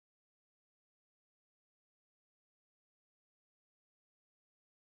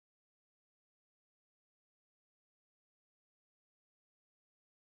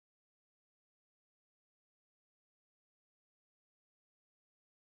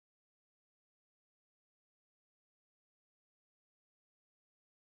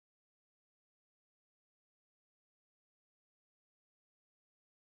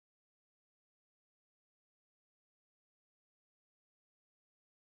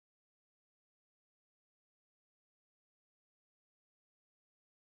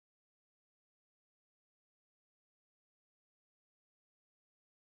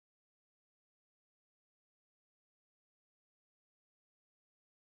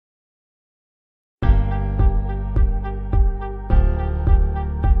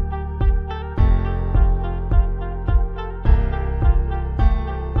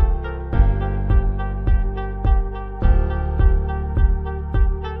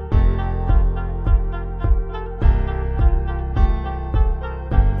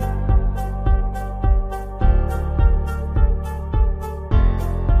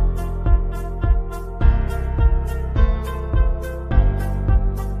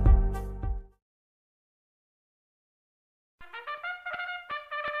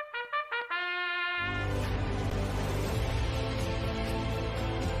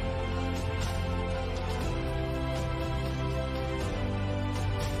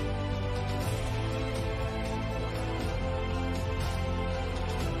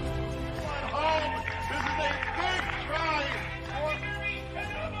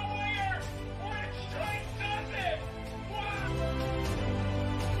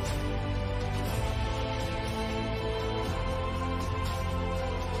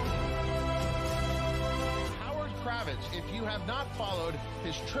Kravitz. If you have not followed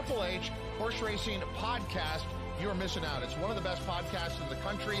his Triple H horse racing podcast, you're missing out. It's one of the best podcasts in the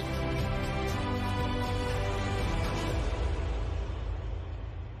country.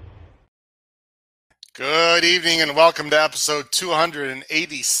 Good evening and welcome to episode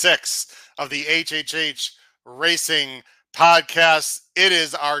 286 of the HHH Racing Podcast. It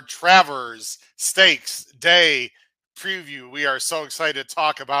is our Travers Stakes Day preview. We are so excited to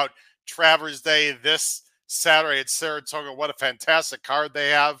talk about Travers Day this Saturday at Saratoga. What a fantastic card they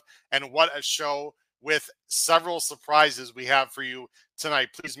have, and what a show with several surprises we have for you tonight.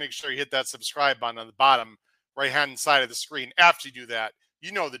 Please make sure you hit that subscribe button on the bottom right-hand side of the screen. After you do that,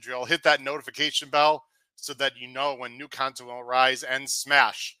 you know the drill. Hit that notification bell so that you know when new content will rise, and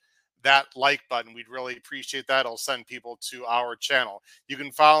smash that like button. We'd really appreciate that. It'll send people to our channel. You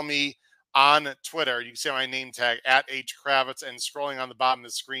can follow me on Twitter. You can see my name tag at @HKravitz, and scrolling on the bottom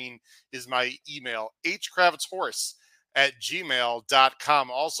of the screen is my email,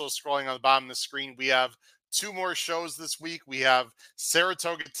 hkravitzhorse@gmail.com. Also scrolling on the bottom of the screen, we have two more shows this week. We have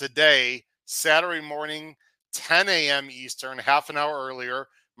Saratoga today, Saturday morning, 10 a.m. Eastern, half an hour earlier.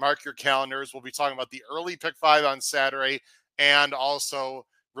 Mark your calendars. We'll be talking about the early pick five on Saturday, and also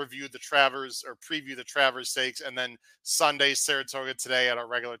preview the Travers Stakes, and then Sunday, Saratoga today at our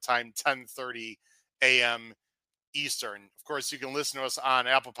regular time, 10:30 a.m. Eastern. Of course, you can listen to us on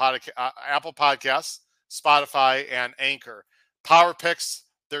Apple Podcasts, Spotify, and Anchor. Power picks,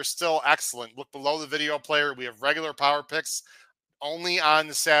 they're still excellent. Look below the video player. We have regular power picks only on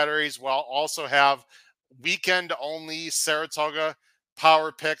the Saturdays. We'll also have weekend-only Saratoga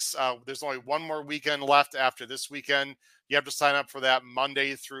power picks. There's only one more weekend left after this weekend. You have to sign up for that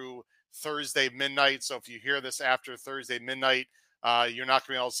Monday through Thursday midnight. So if you hear this after Thursday midnight, you're not going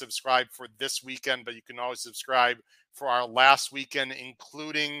to be able to subscribe for this weekend, but you can always subscribe for our last weekend,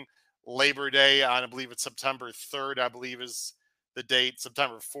 including Labor Day on, I believe it's September 3rd, I believe is the date,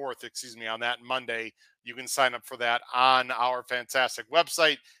 September 4th, on that Monday. You can sign up for that on our fantastic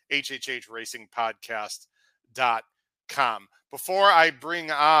website, hhhracingpodcast.com. Before I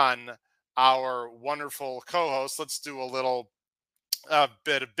bring on our wonderful co-host, let's do a little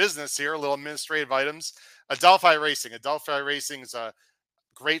bit of business here, a little administrative items. Adelphi Racing. Adelphi Racing is a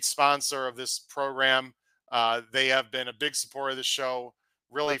great sponsor of this program. They have been a big supporter of the show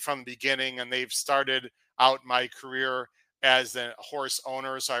really from the beginning, and they've started out my career as a horse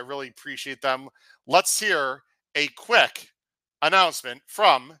owner, so I really appreciate them. Let's hear a quick announcement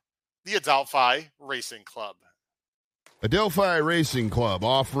from the Adelphi Racing Club. Adelphi Racing Club,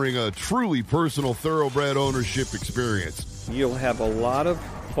 offering a truly personal thoroughbred ownership experience. You'll have a lot of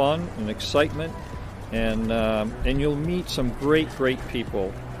fun and excitement, and you'll meet some great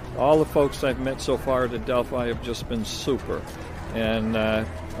people. All the folks I've met so far at Adelphi have just been super, and I've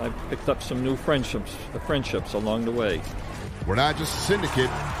picked up some new friendships along the way. We're not just a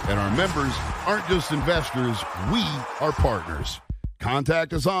syndicate, and our members aren't just investors, we are partners.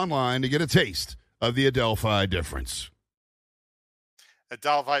 Contact us online to get a taste of the Adelphi difference.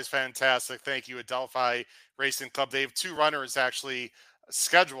 Adelphi is fantastic. Thank you, Adelphi Racing Club. They have two runners actually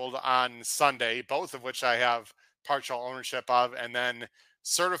scheduled on Sunday, both of which I have partial ownership of. And then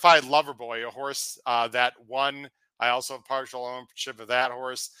Certified Lover Boy, a horse that won. I also have partial ownership of that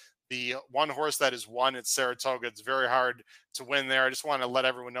horse. The one horse that is won at Saratoga, it's very hard to win there. I just want to let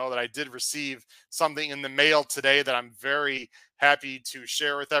everyone know that I did receive something in the mail today that I'm very happy to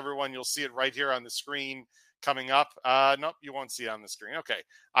share with everyone. You'll see it right here on the screen coming up. Nope, you won't see it on the screen. Okay,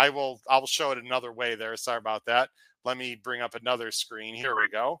 I'll show it another way there. Sorry about that. Let me bring up another screen. Here we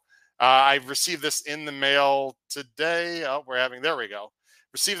go. I received this in the mail today. There we go.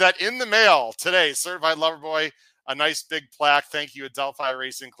 Received that in the mail today. Certified Lover Boy, a nice big plaque. Thank you, Adelphi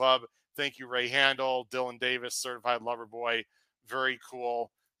Racing Club. Thank you, Ray Handel, Dylan Davis, Certified Lover Boy. Very cool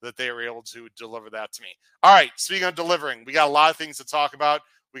that they were able to deliver that to me. All right, speaking of delivering, we got a lot of things to talk about.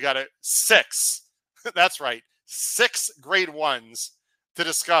 We got six. That's right. 6 grade ones to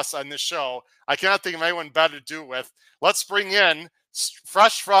discuss on this show. I cannot think of anyone better to do it with. Let's bring in,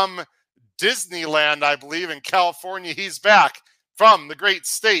 fresh from Disneyland, I believe, in California. He's back from the great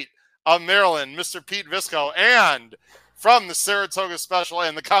state of Maryland, Mr. Pete Visco, and from the Saratoga Special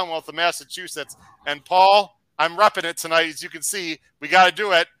and the Commonwealth of Massachusetts. And Paul, I'm repping it tonight. As you can see, we got to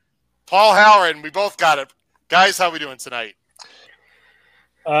do it. Paul Halloran, we both got it. Guys, how we doing tonight?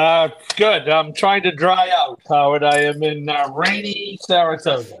 Good. I'm trying to dry out, Howard. I am in rainy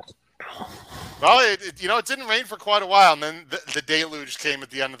Saratoga. Well, it didn't rain for quite a while, and then the deluge came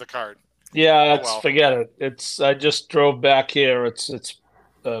at the end of the card. Yeah, forget it. I just drove back here. It's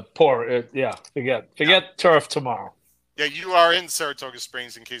poor. Forget turf tomorrow. Yeah, you are in Saratoga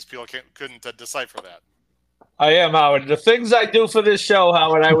Springs, in case people couldn't decipher that. I am, Howard. The things I do for this show,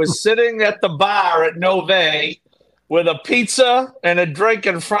 Howard, I was sitting at the bar at Nove with a pizza and a drink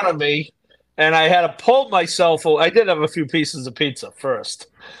in front of me, and I had to pull myself away. I did have a few pieces of pizza first,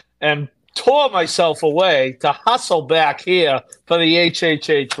 and tore myself away to hustle back here for the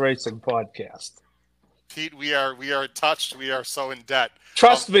HHH Racing Podcast. Pete, we are touched. We are so in debt.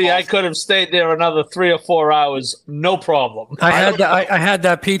 Trust me, I could have stayed there another 3 or 4 hours, no problem. I had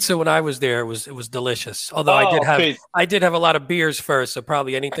that pizza when I was there. It was delicious. Although I did have a lot of beers first, so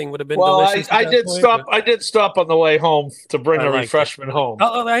probably anything would have been delicious. I did stop on the way home to bring a refreshment home.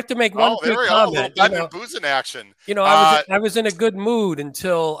 Oh, I have to make one quick comment. A little boozing action. I was in a good mood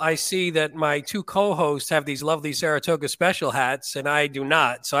until I see that my two co-hosts have these lovely Saratoga special hats, and I do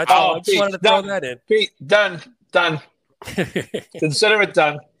not. So I just wanted to throw that in. Pete, done. Consider it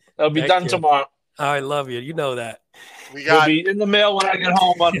done. It'll be done tomorrow. I love you. You know that. It'll be in the mail when I get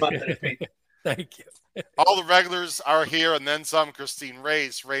home on Monday, Pete. Thank you. All the regulars are here, and then some. Christine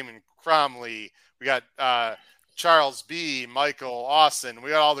Race, Raymond Cromley. We got Charles B., Michael Austin. We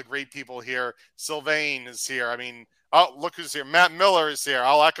got all the great people here. Sylvain is here. I mean, look who's here. Matt Miller is here.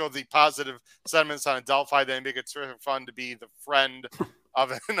 I'll echo the positive sentiments on Adelphi. They make it terrific fun to be the friend of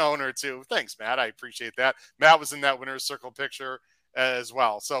an owner too. Thanks, Matt. I appreciate that. Matt was in that winner's circle picture as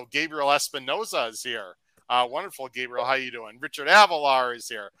well. So Gabriel Espinoza is here. Wonderful, Gabriel. How you doing? Richard Avalar is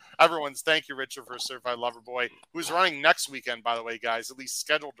here. Thank you, Richard, for Certified Lover Boy, who's running next weekend, by the way, guys, at least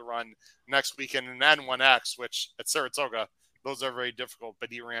scheduled to run next weekend in N1X, which at Saratoga, those are very difficult, but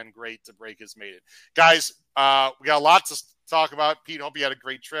he ran great to break his maiden. Guys, we got a lot to talk about. Pete, hope you had a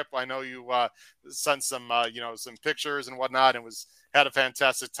great trip. I know you sent some, some pictures and whatnot, and had a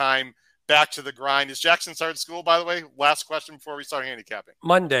fantastic time. Back to the grind. Is Jackson started school, by the way? Last question before we start handicapping.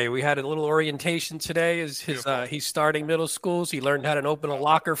 Monday. We had a little orientation today. He's starting middle school, so he learned how to open a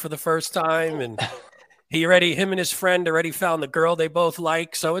locker for the first time, and him and his friend already found the girl they both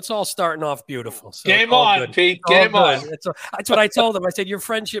like, so it's all starting off beautiful. So game on, good. Pete. Game on. That's what I told him. I said, your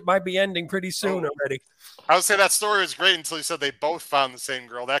friendship might be ending pretty soon already. I would say that story was great until you said they both found the same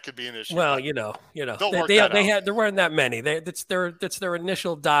girl. That could be an issue. Well, there weren't that many. That's their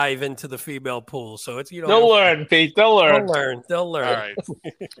initial dive into the female pool. So it's they'll learn, Pete. They'll learn. All right.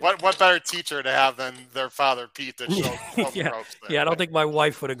 What better teacher to have than their father, Pete, that showed the ropes there. Yeah, I don't think my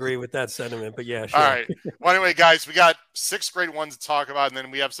wife would agree with that sentiment, but yeah, sure. All right. Well, anyway, guys, we got 6 great ones to talk about, and then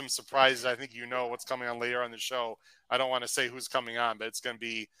we have some surprises. I think you know what's coming on later on the show. I don't want to say who's coming on, but it's going to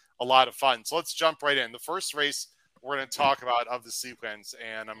be a lot of fun. So let's jump right in. The first race we're going to talk about of the sequence,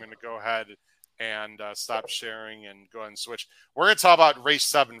 and I'm going to go ahead and stop sharing and go ahead and switch. We're going to talk about race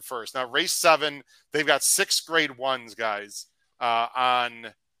 7 first. Now, race 7, they've got 6 grade 1s, guys, on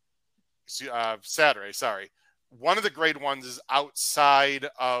Saturday. Sorry. One of the grade 1s is outside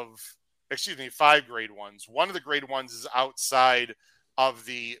of, 5 grade 1s. One of the grade 1s is outside of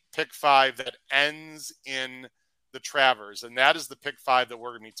the pick 5 that ends in the Travers, and that is the pick 5 that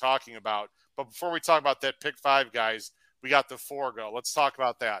we're going to be talking about. But before we talk about that pick 5, guys, we got the Forego. Let's talk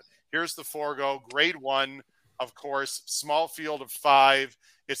about that. Here's the Forego, grade 1, of course, small field of 5.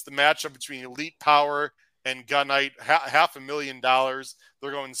 It's the matchup between Elite Power and Gunite, $500,000.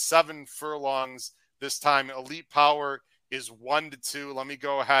 They're going 7 furlongs this time. Elite Power is 1-2. Let me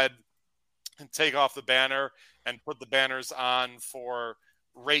go ahead and take off the banner and put the banners on for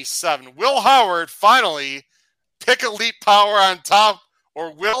race 7. Will Howard finally pick Elite Power on top,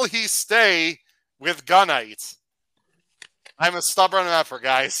 or will he stay with Gunite? I'm a stubborn effort,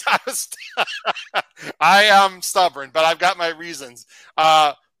 guys. I am stubborn, but I've got my reasons.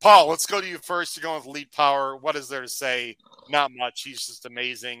 Paul, let's go to you first. You're going with Elite Power. What is there to say? Not much. He's just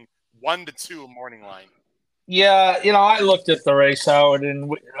amazing. 1-2 morning line. Yeah, I looked at the race, Howard,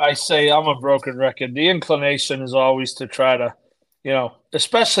 and I say I'm a broken record. The inclination is always to try to,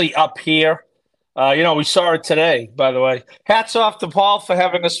 especially up here. We saw it today, by the way. Hats off to Paul for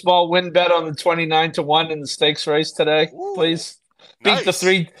having a small win bet on the 29-1 in the stakes race today. Ooh, please beat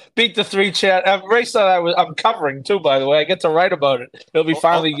the three chat. A race that I'm covering too, by the way. I get to write about it. It'll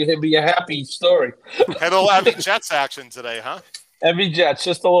be a happy story. Had a little Jets action today, huh? Every Jets,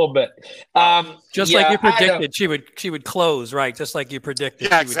 just a little bit. Like you predicted, she would close, right? Just like you predicted.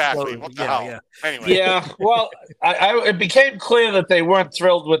 Yeah, exactly. What the hell? Yeah. Anyway. Yeah, well, it became clear that they weren't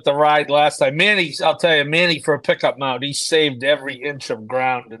thrilled with the ride last time. I'll tell you, Manny for a pickup mount, he saved every inch of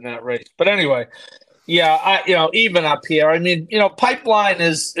ground in that race. But anyway, yeah, even up here, I mean, Pipeline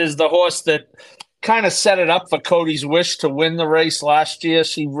is the horse that kind of set it up for Cody's Wish to win the race last year.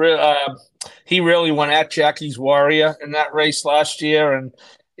 He really went at Jackie's Warrior in that race last year, and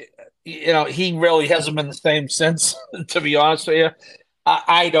he really hasn't been the same since. To be honest with you,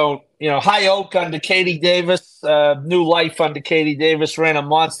 I don't. High Oak under Katie Davis. new life under Katie Davis. Ran a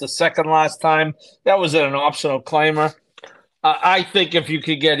monster second last time. That was an optional claimer. I think if you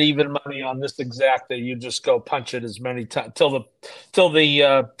could get even money on this exacta, you just go punch it as many times till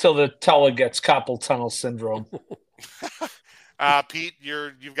the teller gets carpal tunnel syndrome. Pete,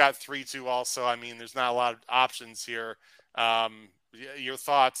 you've got 3-2 also. I mean, there's not a lot of options here. Your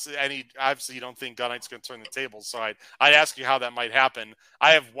thoughts? Obviously you don't think Gunite's going to turn the tables, so I'd ask you how that might happen.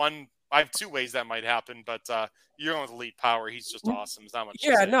 I have two ways that might happen, but you're going with Elite Power. He's just awesome. There's not much.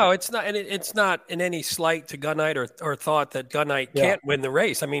 Yeah, no, it's not, and it's not in any slight to Gunite or thought that Gunite can't win the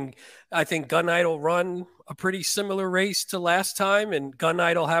race. I mean, I think Gunite will run a pretty similar race to last time, and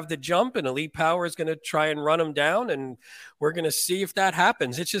Gunite will have the jump, and Elite Power is going to try and run him down, and we're going to see if that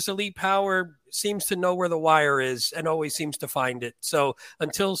happens. It's just Elite Power seems to know where the wire is and always seems to find it. So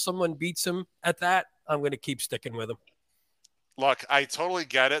until someone beats him at that, I'm going to keep sticking with him. Look, I totally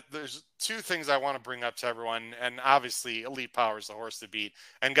get it. There's two things I want to bring up to everyone, and obviously Elite Power is the horse to beat.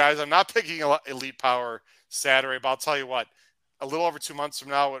 And guys, I'm not picking Elite Power Saturday, but I'll tell you what, a little over 2 months from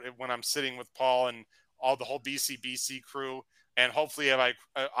now, when I'm sitting with Paul and all the whole BCBC crew, and hopefully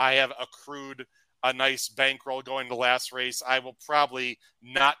I have accrued a nice bankroll going to last race, I will probably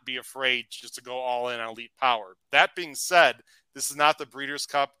not be afraid just to go all in on Elite Power. That being said, this is not the Breeders'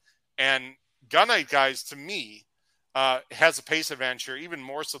 Cup, and Gunite, guys, to me, has a pace advantage here, even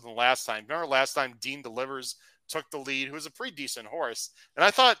more so than last time. Remember last time Dean Delivers took the lead, who was a pretty decent horse. And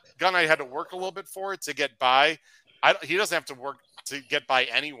I thought Gunite had to work a little bit for it to get by. He doesn't have to work to get by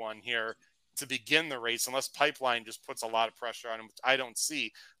anyone here to begin the race unless Pipeline just puts a lot of pressure on him, which I don't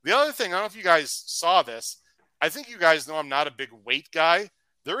see. The other thing, I don't know if you guys saw this. I think you guys know I'm not a big weight guy.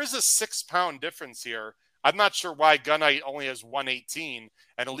 There is a 6-pound difference here. I'm not sure why Gunite only has 118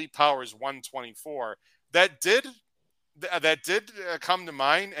 and Elite Power is 124. That did come to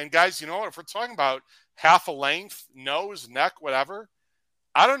mind. And guys, you know what? If we're talking about half a length, nose, neck, whatever,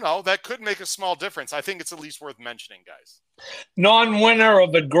 I don't know. That could make a small difference. I think it's at least worth mentioning, guys. Non-winner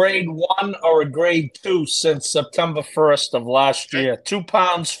of a grade 1 or a grade 2 since September 1st of last year. 2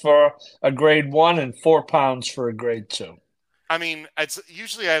 pounds for a grade 1 and 4 pounds for a grade 2. I mean, it's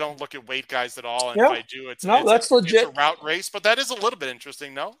usually I don't look at weight guys at all. And if I do, that's legit. It's a route race, but that is a little bit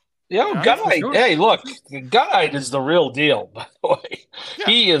interesting, no? Yeah, Gunite. Sure. Hey, look, Gunite is the real deal. By the way,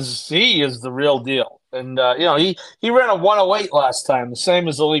 he is the real deal. And he ran a 108 last time, the same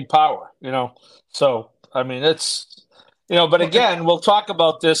as Elite Power. So I mean, it's But again, we'll talk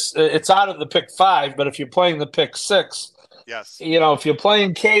about this. It's out of the pick 5, but if you're playing the pick 6, yes, if you're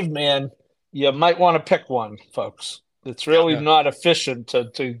playing Caveman, you might want to pick one, folks. It's really not efficient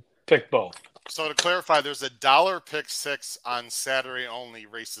to pick both. So to clarify, there's $1 pick 6 on Saturday only,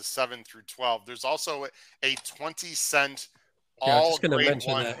 races 7 through 12. There's also a 20-cent all grade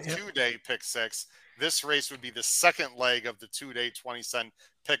 1 2-day pick 6. This race would be the second leg of the 2-day 20-cent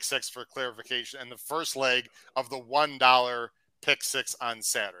pick 6 for clarification, and the first leg of the $1 pick 6 on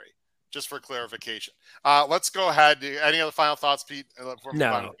Saturday, just for clarification. Let's go ahead. Any other final thoughts, Pete?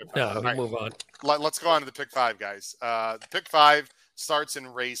 No, move on. Let's go on to the pick 5, guys. The pick 5 starts in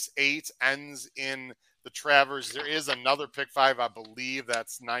race 8, ends in the Travers. There is another pick 5, I believe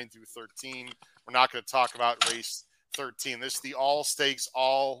that's 9 through 13. We're not going to talk about race 13. This is the all stakes,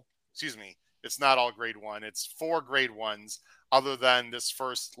 it's not all grade 1. It's 4 grade 1s other than this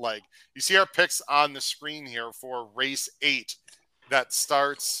first leg. You see our picks on the screen here for race 8 that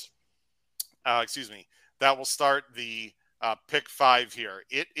starts, that will start the pick 5 here.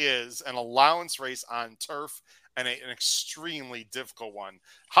 It is an allowance race on turf and an extremely difficult one.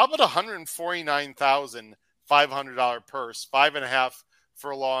 How about $149,500 purse, 5.5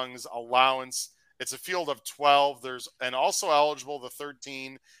 furlongs allowance? It's a field of 12. There's and also eligible the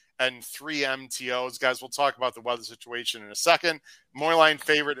 13 and 3 MTOs. Guys, we'll talk about the weather situation in a second. Moyline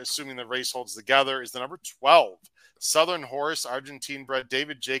favorite, assuming the race holds together, is the number 12. Southern Horse, Argentine bred,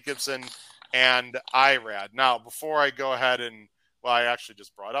 David Jacobson, and IRAD. Now, before I go ahead and, I actually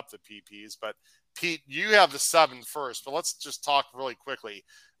just brought up the PPs, but Pete, you have the 7 first, but let's just talk really quickly.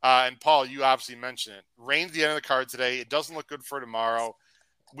 And Paul, you obviously mentioned it. Rain at the end of the card today. It doesn't look good for tomorrow.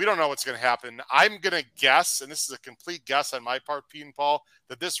 We don't know what's going to happen. I'm going to guess, and this is a complete guess on my part, Pete and Paul,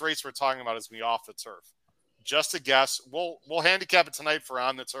 that this race we're talking about is going to be off the turf. Just a guess. We'll handicap it tonight for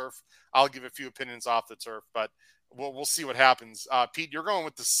on the turf. I'll give a few opinions off the turf, but we'll see what happens. Pete, you're going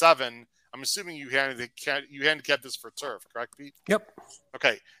with the 7. I'm assuming you handicapped this for turf, correct, Pete? Yep.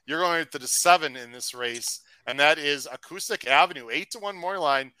 Okay. You're going to the 7 in this race, and that is Acoustic Avenue, 8-1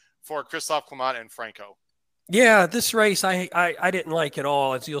 Moyline for Christophe Clement and Franco. Yeah, this race I didn't like at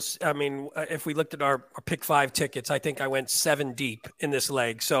all. As if we looked at our pick five tickets, I think I went 7 deep in this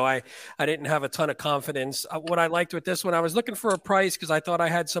leg, so I didn't have a ton of confidence. What I liked with this one, I was looking for a price because I thought I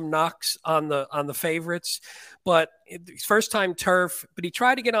had some knocks on the favorites, but first time turf. But he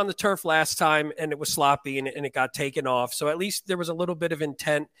tried to get on the turf last time, and it was sloppy, and it got taken off. So at least there was a little bit of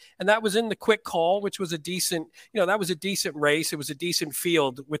intent, and that was in the quick call, which was a decent, that was a decent race. It was a decent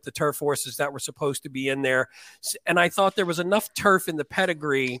field with the turf horses that were supposed to be in there. And I thought there was enough turf in the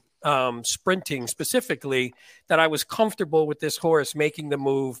pedigree, sprinting specifically, that I was comfortable with this horse making the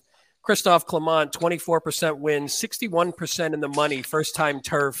move. Christophe Clement, 24% win, 61% in the money, first-time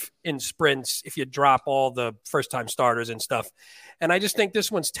turf in sprints if you drop all the first-time starters and stuff. And I just think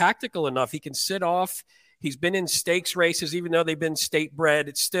this one's tactical enough. He can sit off. He's been in stakes races, even though they've been state bred.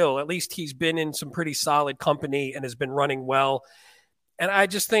 It's still, at least he's been in some pretty solid company and has been running well. And I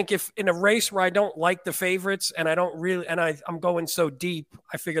just think if in a race where I don't like the favorites and I don't really, and I'm going so deep,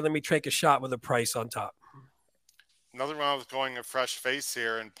 I figure let me take a shot with a price on top. Another one I was going a fresh face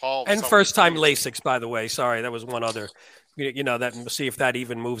here, and Paul. And first time Lasix, by the way. Sorry, that was one other. That we'll see if that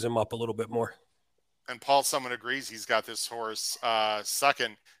even moves him up a little bit more. And Paul, someone agrees he's got this horse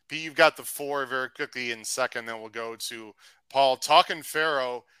second. Pete, you've got the 4 very quickly in second. Then we'll go to Paul. Talking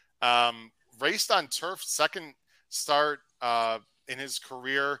Pharaoh, raced on turf, second start in his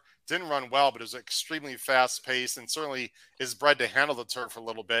career. Didn't run well, but it was extremely fast paced and certainly is bred to handle the turf a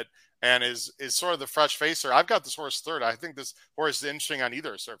little bit and is sort of the fresh facer. I've got this horse third. I think this horse is interesting on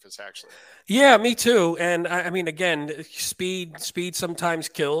either surface, actually. Yeah, me too. And I mean, again, speed sometimes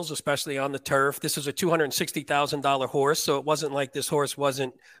kills, especially on the turf. This is a $260,000 horse, so it wasn't like this horse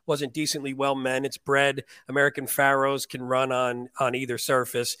wasn't decently well meant. It's bred. American Pharaohs can run on either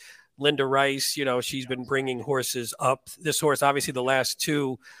surface. Linda Rice, she's been bringing horses up. This horse, obviously, the last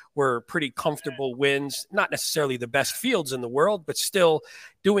 2 were pretty comfortable wins. Not necessarily the best fields in the world, but still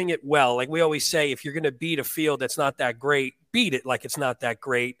doing it well. Like we always say, if you're going to beat a field that's not that great, beat it like it's not that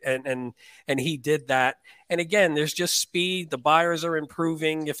great. And he did that. And again, there's just speed. The buyers are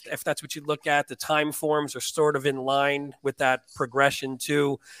improving. If that's what you look at, the time forms are sort of in line with that progression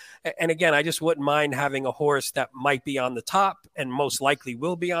too. And again, I just wouldn't mind having a horse that might be on the top and most likely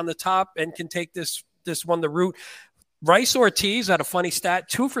will be on the top and can take this one the route. Rice Ortiz had a funny stat,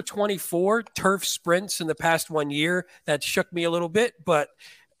 2 for 24 turf sprints in the past 1 year. That shook me a little bit. But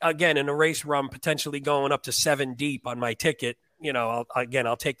again, in a race where I'm potentially going up to 7 deep on my ticket,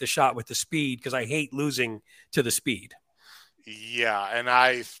 I'll take the shot with the speed because I hate losing to the speed. Yeah, and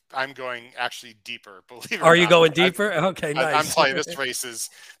I'm going actually deeper. Believe it or Are you not. going deeper? Okay, nice. I'm telling you,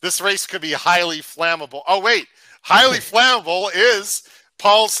 this race could be highly flammable. Oh wait, highly flammable is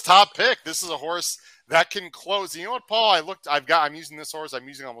Paul's top pick. This is a horse that can close. You know what, Paul? I'm using this horse. I'm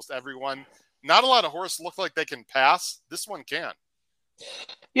using almost everyone. Not a lot of horses look like they can pass. This one can.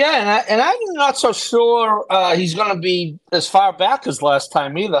 Yeah, and I'm not so sure he's going to be as far back as last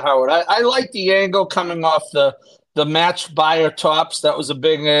time either, Howard. I like the angle coming off the match buyer tops. That was a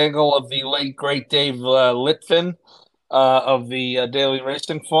big angle of the late, great Dave Litvin of the Daily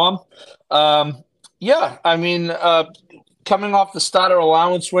Racing Form. Coming off the starter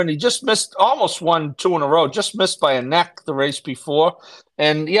allowance win, he just almost won 2 in a row, just missed by a neck the race before.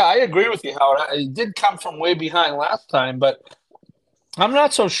 And, yeah, I agree with you, Howard. He did come from way behind last time, but I'm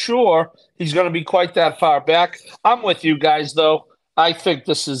not so sure he's going to be quite that far back. I'm with you guys, though. I think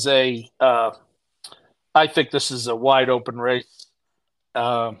this is a wide open race,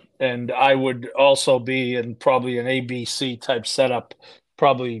 and I would also be in probably an ABC type setup,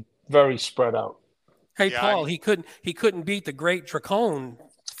 probably very spread out. Hey, yeah, Paul, he couldn't beat the great Dracone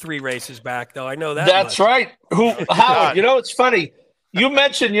 3 races back, though. I know that. That's much. right. Howard, it's funny. You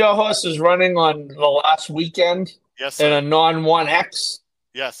mentioned your horse is running on the last weekend. Yes, in a non-1X.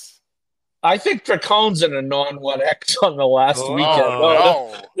 Yes. I think Dracone's in a non-1X on the last weekend.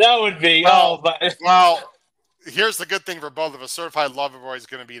 No. That would be. Well, here's the good thing for both of us. Certified Lover Boy is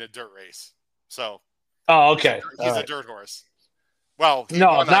going to be in a dirt race. So. Oh, okay. He's a dirt horse. Well,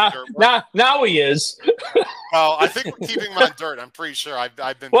 now he is. Well, I think we're keeping him on dirt. I'm pretty sure.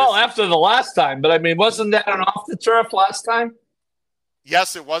 I've been. Well, after the last time, but I mean, wasn't that an off the turf last time?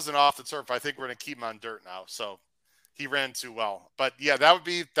 Yes, it wasn't off the turf. I think we're going to keep him on dirt now. So he ran too well. But yeah, that would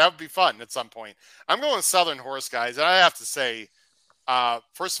be fun at some point. I'm going Southern Horse, guys, and I have to say,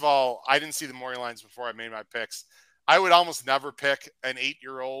 first of all, I didn't see the morning lines before I made my picks. I would almost never pick an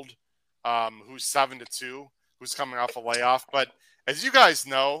 8-year-old who's 7-2, who's coming off a layoff. But as you guys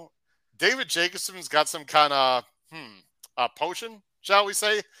know, David Jacobson's got some kind of potion, shall we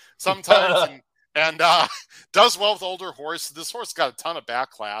say, sometimes, and does well with older horses. This horse got a ton of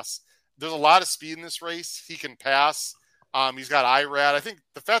back class. There's a lot of speed in this race. He can pass. He's got IRAD. I think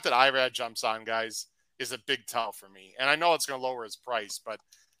the fact that IRAD jumps on guys is a big tell for me. And I know it's going to lower his price, but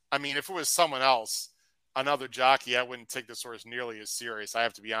I mean, if it was someone else, another jockey, I wouldn't take this horse nearly as serious. I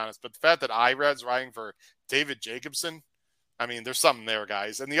have to be honest. But the fact that IRAD's riding for David Jacobson, I mean, there's something there,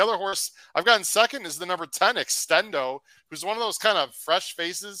 guys. And the other horse I've gotten second is the number 10, Extendo, who's one of those kind of fresh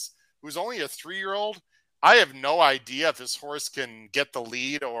faces who's only a 3-year-old. I have no idea if this horse can get the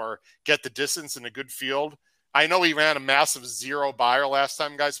lead or get the distance in a good field. I know he ran a massive 0 buyer last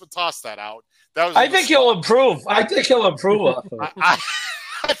time, guys, but toss that out. I think he'll improve. I think he'll improve.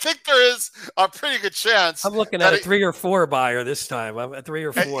 I think there is a pretty good chance. I'm looking at a 3 or 4 buyer this time. I'm at 3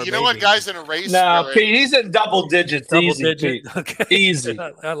 or 4. You know what, guys, in a race? No, Pete, he's in double digits. Double digit. Okay. Easy.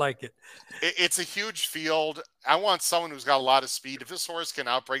 I like it. It's a huge field. I want someone who's got a lot of speed. If this horse can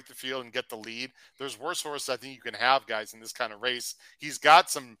outbreak the field and get the lead, there's worse horses I think you can have, guys, in this kind of race. He's got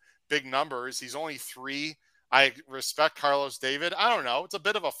some big numbers. He's only 3. I respect Carlos David. I don't know. It's a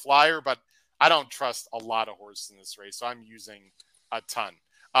bit of a flyer, but I don't trust a lot of horses in this race, so I'm using a ton.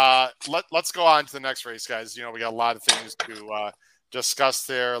 Let's go on to the next race, guys. You know, we got a lot of things to discuss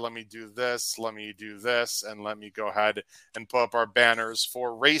there. Let me do this, and let me go ahead and put up our banners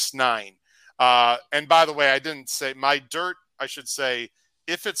for race 9. And by the way, I didn't say my dirt. I should say,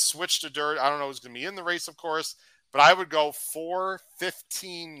 if it's switched to dirt, I don't know who's going to be in the race, of course, but I would go 4,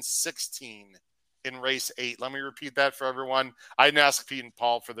 15, 16 in race 8. Let me repeat that for everyone. I didn't ask Pete and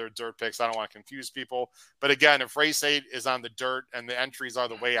Paul for their dirt picks. I don't want to confuse people. But again, if race 8 is on the dirt and the entries are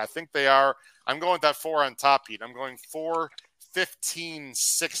the way I think they are, I'm going with that 4 on top, Pete. I'm going 4, 15,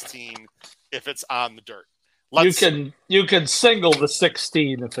 16 if it's on the dirt. You can single the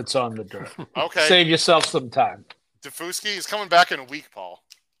 16 if it's on the dirt. Okay. Save yourself some time. Defuski is coming back in a week, Paul.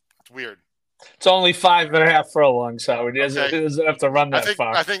 It's weird. It's only 5.5 furlongs, so he doesn't have to run that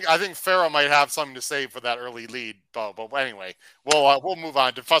far. I think Farrell might have something to say for that early lead, Bo. But anyway, we'll move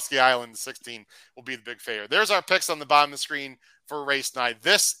on. Defuski Island 16 will be the big favorite. There's our picks on the bottom of the screen for race 9.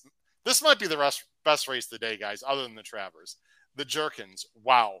 This might be the best race of the day, guys, other than the Travers. The Jerkins.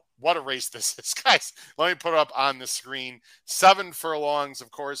 Wow, what a race this is, guys. Let me put it up on the screen. 7 furlongs, of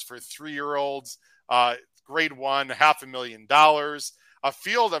course, for 3-year-olds. Grade 1, $500,000. A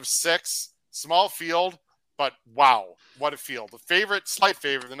field of 6. Small field, but wow, what a field. The slight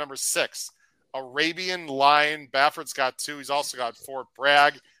favorite, the number 6, Arabian Lion. Baffert's got 2. He's also got Fort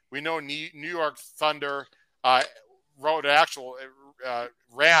Bragg. We know New York Thunder ran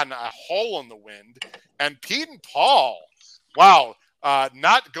a hole in the wind. And Pete and Paul, wow,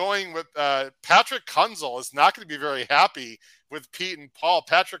 not going with Patrick Kunzel is not going to be very happy with Pete and Paul.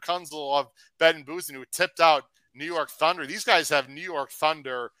 Patrick Kunzel of Bet and Boozin, who tipped out New York Thunder. These guys have New York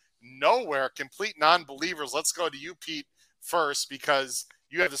Thunder nowhere, complete non-believers. Let's go to you, Pete, first, because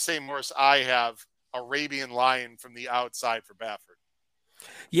you have the same horse I have, Arabian Lion, from the outside for Baffert.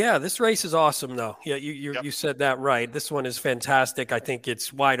 Yeah, this race is awesome, though. Yeah, you said that right. This one is fantastic. I think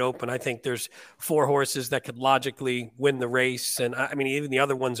it's wide open. I think there's 4 horses that could logically win the race. And I mean, even the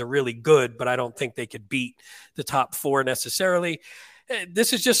other ones are really good, but I don't think they could beat the top 4 necessarily.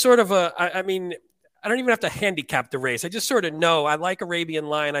 This is just sort of I mean, I don't even have to handicap the race. I just sort of know I like Arabian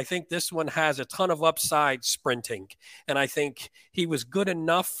Lion. I think this one has a ton of upside sprinting. And I think he was good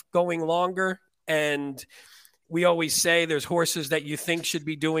enough going longer. And we always say there's horses that you think should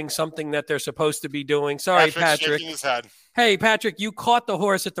be doing something that they're supposed to be doing. Sorry, Patrick. His head. Hey, Patrick, you caught the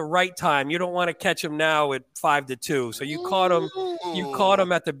horse at the right time. You don't want to catch him now at 5-2. So you caught him. You caught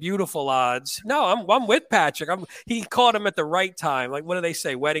him at the beautiful odds. No, I'm with Patrick. He caught him at the right time. Like, what do they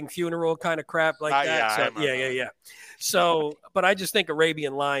say? Wedding, funeral kind of crap like that. Yeah. So, but I just think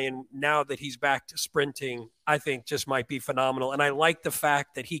Arabian Lion, now that he's back to sprinting, I think just might be phenomenal. And I like the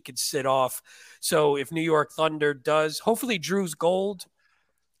fact that he could sit off. So if New York Thunder does, hopefully Drew's Gold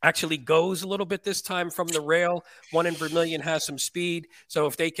actually goes a little bit this time from the rail. One in Vermilion has some speed. So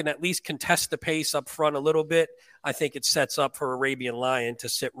if they can at least contest the pace up front a little bit, I think it sets up for Arabian Lion to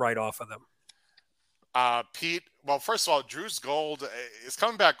sit right off of them. Pete, well, first of all, Drew's Gold is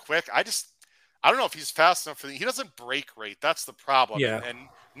coming back quick. I don't know if he's fast enough he doesn't break rate. That's the problem. Yeah. And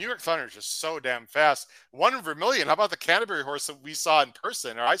New York Thunder is just so damn fast. One in Vermilion. How about the Canterbury horse that we saw in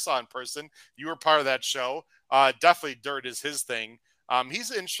person, or I saw in person? You were part of that show. Definitely dirt is his thing.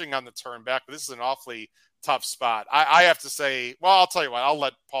 He's interesting on the turn back, but this is an awfully tough spot. I have to say, well, I'll tell you what, I'll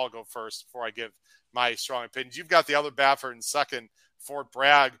let Paul go first before I give my strong opinions. You've got the other Baffert in second, Fort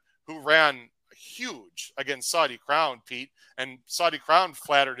Bragg, who ran huge against Saudi Crown, Pete, and Saudi Crown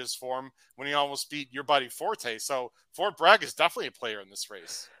flattered his form when he almost beat your buddy Forte. So Fort Bragg is definitely a player in this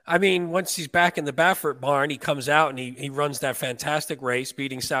race. I mean, once he's back in the Baffert barn, he comes out and he runs that fantastic race,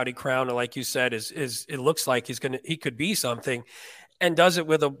 beating Saudi Crown, and like you said, is it looks like he could be something, and does it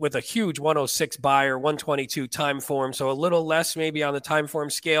with a huge 106 buyer, 122 time form, so a little less maybe on the time form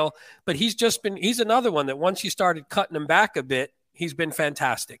scale, but he's another one that once you started cutting him back a bit, he's been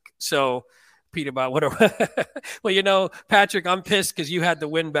fantastic. So Pete, about well, Patrick, I'm pissed because you had the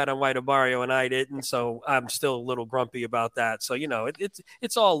win bet on White Abario and I didn't, so I'm still a little grumpy about that. So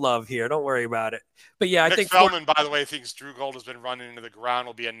it's all love here. Don't worry about it. But yeah, Nick I think Feldman, by the way, thinks Drew Gold has been running into the ground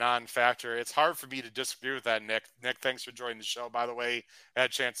will be a non-factor. It's hard for me to disagree with that, Nick. Nick, thanks for joining the show. By the way, I had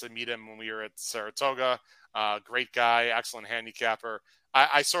a chance to meet him when we were at Saratoga. Great guy, excellent handicapper.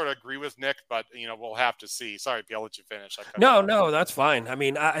 I sort of agree with Nick, but we'll have to see. Sorry, P, I'll let you finish. No, that's fine. I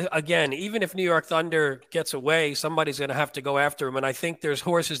mean, again, even if New York Thunder gets away, somebody's going to have to go after him, and I think there's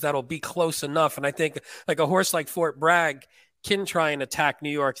horses that'll be close enough. And I think like a horse like Fort Bragg can try and attack New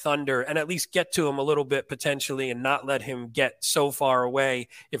York Thunder and at least get to him a little bit potentially, and not let him get so far away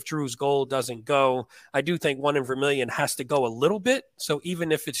if Drew's Gold doesn't go. I do think 1 in Vermilion has to go a little bit. So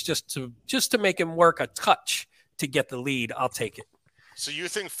even if it's just to make him work a touch to get the lead, I'll take it. So you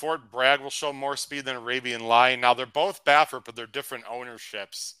think Fort Bragg will show more speed than Arabian Lion? Now, they're both Baffert, but they're different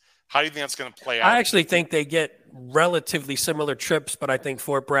ownerships. How do you think that's going to play out? I actually think they get relatively similar trips, but I think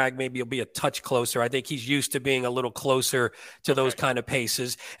Fort Bragg maybe will be a touch closer. I think he's used to being a little closer to those kind of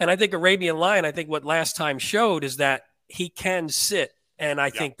paces. And I think Arabian Lion, I think what last time showed is that he can sit, and I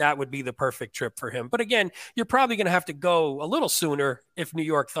think that would be the perfect trip for him. But again, you're probably going to have to go a little sooner if New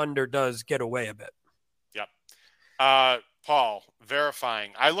York Thunder does get away a bit. Yep. Paul, verifying.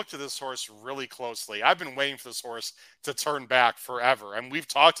 I looked at this horse really closely. I've been waiting for this horse to turn back forever. And we've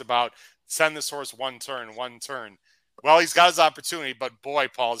talked about send this horse one turn. Well, he's got his opportunity, but boy,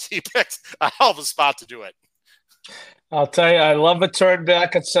 Paul, he picked a hell of a spot to do it. I'll tell you, I love a turn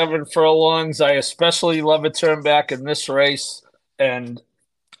back at 7 furlongs. I especially love a turn back in this race. And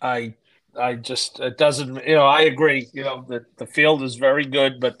I just, it doesn't, I agree, that the field is very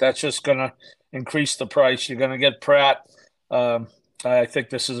good, but that's just going to increase the price. You're going to get Pratt. I think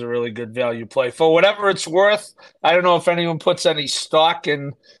this is a really good value play. For whatever it's worth, I don't know if anyone puts any stock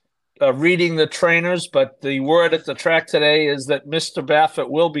in reading the trainers, but the word at the track today is that Mr. Baffert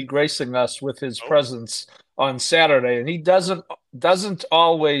will be gracing us with his presence on Saturday. And he doesn't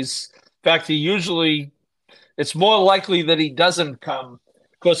always, in fact, it's more likely that he doesn't come,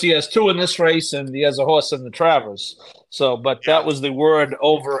 because he has 2 in this race and he has a horse in the Travers. So, but that was the word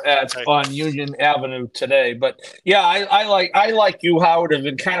over on Union Avenue today. But yeah, I like you, Howard, have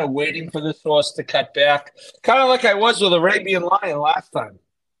been kind of waiting for this horse to cut back, kind of like I was with Arabian Lion last time.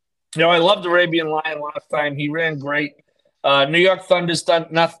 I loved Arabian Lion last time. He ran great. New York Thunder's done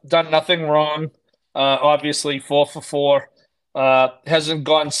nothing wrong. Obviously 4 for 4. Hasn't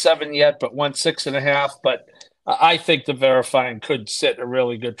gone 7 yet, but went 6.5. But I think the verifying could sit a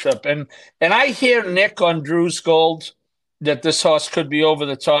really good trip. And I hear Nick on Drew's Gold that this horse could be over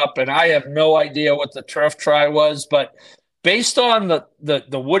the top, and I have no idea what the turf try was, but based on the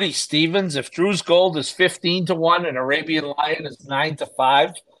Woody Stevens, if Drew's Gold is 15-1 and Arabian Lion is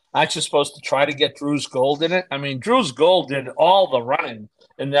 9-5, aren't you supposed to try to get Drew's Gold in it? I mean, Drew's Gold did all the running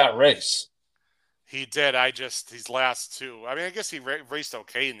in that race. He did. These last 2. I mean, I guess he raced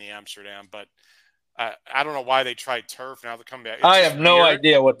okay in the Amsterdam, but I don't know why they tried turf. Now they're coming back. I have no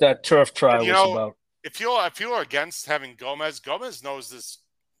idea what that turf try was about. If you are against having Gomez knows this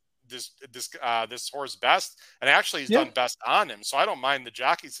horse best, and actually he's done best on him. So I don't mind the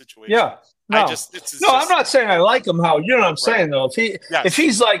jockey situation. Yeah, no, I'm not saying I like him. How you know what I'm saying though? If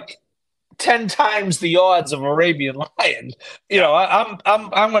he's like 10 times the odds of Arabian Lion, I'm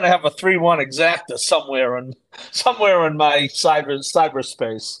going to have a 3-1 exacta somewhere in my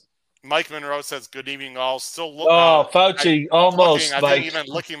cyberspace. Mike Monroe says, "Good evening, all." Still looking. Oh, Fauci, almost. I think even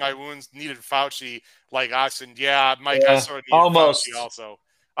licking my wounds needed Fauci like oxygen. Yeah, Mike, I sort of needed almost. Fauci also.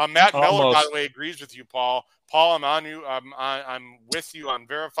 Matt Miller, by the way, agrees with you, Paul. Paul, I'm on you. I'm with you on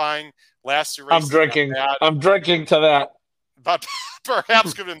verifying. Last 2 races, I'm drinking to that. But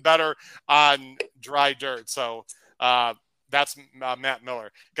perhaps could have been better on dry dirt. So that's Matt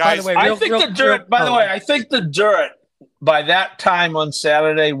Miller, guys. By the way, I think the dirt by that time on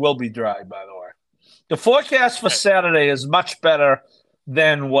Saturday will be dry, by the way. The forecast for Saturday is much better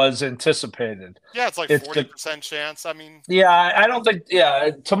than was anticipated. Yeah, it's like 40% chance. I mean, I don't think. Yeah,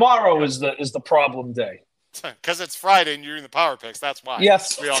 tomorrow is the problem day. Because it's Friday and you're in the power picks. That's why.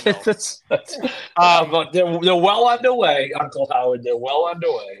 Yes, we all know. But they're well underway, Uncle Howard. They're well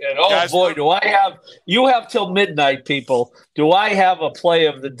underway. And Guys, boy, you have till midnight, people. Do I have a play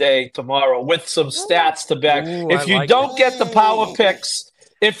of the day tomorrow with some stats to back? If you don't get the power picks,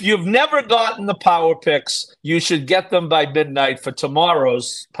 if you've never gotten the power picks, you should get them by midnight for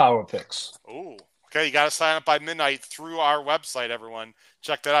tomorrow's power picks. Ooh. Okay, you got to sign up by midnight through our website, everyone.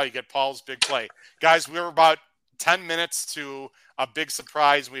 Check that out. You get Paul's big play. Guys, we were about 10 minutes to a big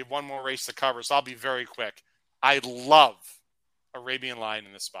surprise. We have one more race to cover, so I'll be very quick. I love Arabian Lion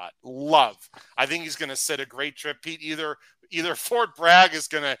in this spot. Love. I think he's going to sit a great trip. Pete, either Fort Bragg is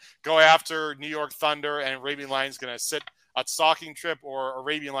going to go after New York Thunder and Arabian Lion's going to sit a stalking trip, or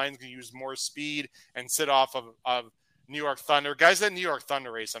Arabian Lion's going to use more speed and sit off of New York Thunder. Guys, that New York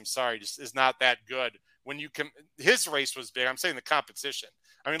Thunder race, I'm sorry, just is not that good. When you his race was big. I'm saying the competition.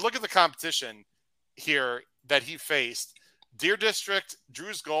 I mean, look at the competition here that he faced. Deer District,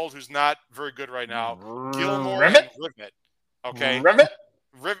 Drew's Gold, who's not very good right now. Gilmore and Rivet. Okay.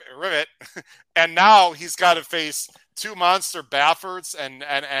 Rivet. And now he's got to face two monster Baffords and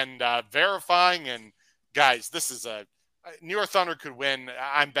Verifying. And guys, this is New York Thunder could win.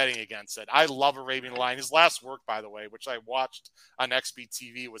 I'm betting against it. I love Arabian Lion. His last work, by the way, which I watched on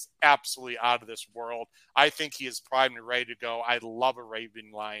XBTV, was absolutely out of this world. I think he is primed and ready to go. I love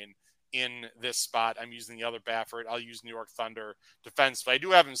Arabian Lion in this spot. I'm using the other Baffert. I'll use New York Thunder defense. But I do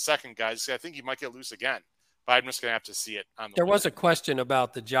have him second, guys. I think he might get loose again. But I'm just going to have to see it. There was a question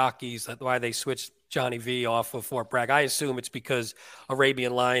about the jockeys, why they switched Johnny V off of Fort Bragg. I assume it's because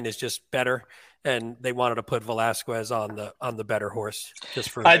Arabian Lion is just better, and they wanted to put Velasquez on the better horse.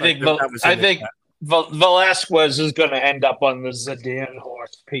 I think Velasquez is going to end up on the Zidane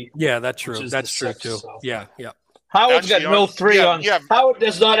horse, Pete. Yeah, that's true. That's true too. So. Yeah. Howard's got no three on. Yeah. Howard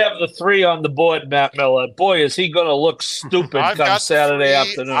does not have the 3 on the board, Matt Miller. Boy, is he going to look stupid come Saturday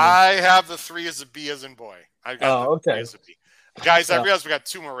afternoon. I have the 3 as a B as in boy. I got okay. As a B. Guys, I realize we got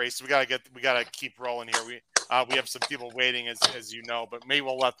 2 more races. We gotta keep rolling here. We have some people waiting, as you know, but maybe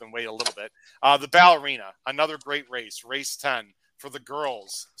we'll let them wait a little bit. The Ballerina, another great race, race 10 for the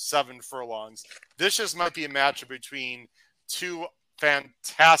girls, 7 furlongs. This just might be a matchup between 2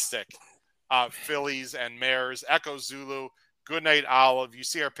 fantastic fillies and mares. Echo Zulu, Goodnight Olive. You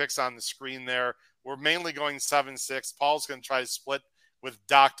see our picks on the screen there. We're mainly going 7-6. Paul's going to try to split with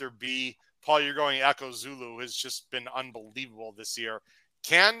Dr. B. Paul, you're going Echo Zulu, has just been unbelievable this year.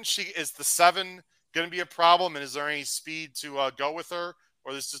 Is the 7 going to be a problem, and is there any speed to go with her,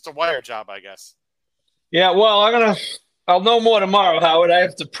 or is this just a wire job, I guess? Yeah, well, I'll know more tomorrow, Howard. I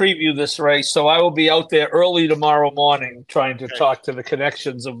have to preview this race, so I will be out there early tomorrow morning trying to talk to the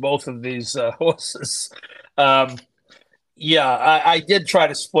connections of both of these horses. I did try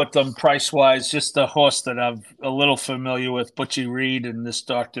to split them price-wise, just a horse that I'm a little familiar with, Butchie Reed and this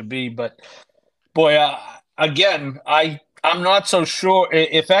Dr. B. But, boy, again, I'm not so sure.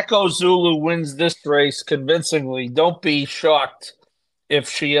 If Echo Zulu wins this race convincingly, don't be shocked if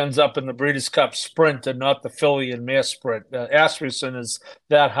she ends up in the Breeders' Cup Sprint and not the filly and mare sprint. Asmussen is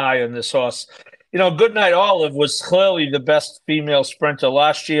that high on this horse. Goodnight Olive was clearly the best female sprinter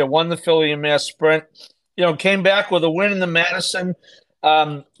last year, won the filly and mare sprint. Came back with a win in the Madison.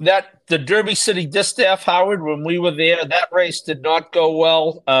 The Derby City Distaff, Howard, when we were there, that race did not go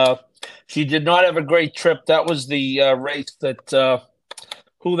well. She did not have a great trip. That was the race that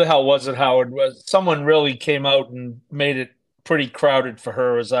who the hell was it, Howard? Someone really came out and made it pretty crowded for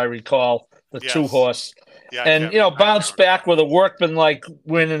her, as I recall, the 2-horse. Yeah, and, bounced back with a workman-like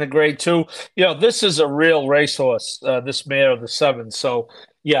win in a grade 2. This is a real racehorse, this mare of the 7. So,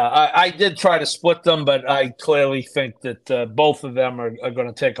 I did try to split them, but I clearly think that both of them are going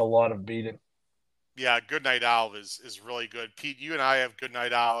to take a lot of beating. Yeah, Goodnight Olive is really good. Pete, you and I have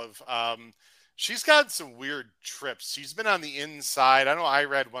Goodnight Olive. She's got some weird trips. She's been on the inside. I know I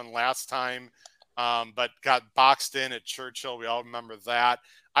read one last time, but got boxed in at Churchill. We all remember that.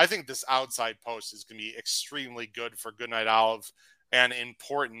 I think this outside post is going to be extremely good for Goodnight Olive and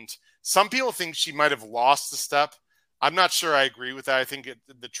important. Some people think she might have lost the step. I'm not sure I agree with that. I think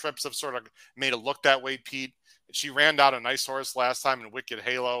the trips have sort of made it look that way, Pete. She ran down a nice horse last time in Wicked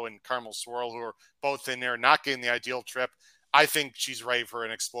Halo and Carmel Swirl, who are both in there, not getting the ideal trip. I think she's ready for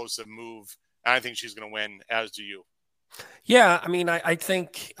an explosive move, and I think she's going to win, as do you. Yeah, I mean, I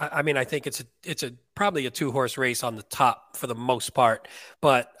think, I think it's a probably a 2 horse race on the top for the most part.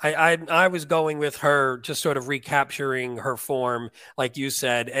 But I was going with her, just sort of recapturing her form, like you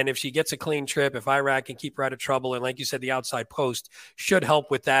said. And if she gets a clean trip, if Iraq can keep her out of trouble, and like you said, the outside post should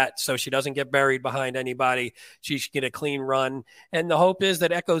help with that, so she doesn't get buried behind anybody. She should get a clean run. And the hope is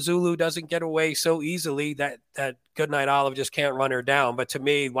that Echo Zulu doesn't get away so easily that Goodnight Olive just can't run her down. But to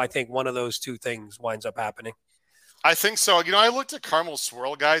me, I think one of those two things winds up happening. I think so. I looked at Carmel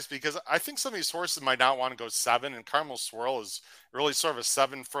Swirl, guys, because I think some of these horses might not want to go 7, and Carmel Swirl is really sort of a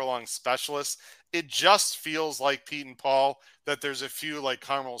 7 furlong specialist. It just feels like, Pete and Paul, that there's a few like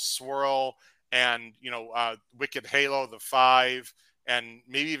Carmel Swirl and, Wicked Halo, the 5, and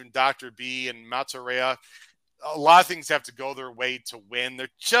maybe even Dr. B and Matarea. A lot of things have to go their way to win. They're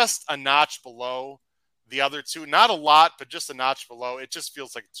just a notch below the other two. Not a lot, but just a notch below. It just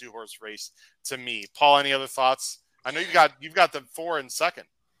feels like a 2-horse race to me. Paul, any other thoughts? I know you've got the 4 in second.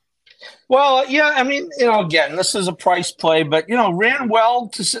 Well, yeah, I mean, again, this is a price play, but ran well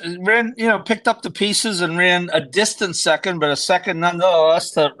picked up the pieces and ran a distant second, but a second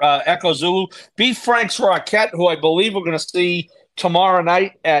nonetheless to Echo Zulu. Beat Frank's Rocket, who I believe we're going to see tomorrow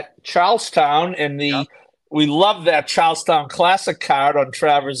night at Charlestown in the. Yep. We love that Charlestown Classic card on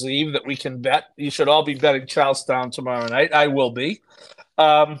Travers Eve that we can bet. You should all be betting Charlestown tomorrow night. I will be.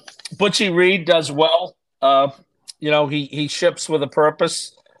 Butchie Reed does well. He ships with a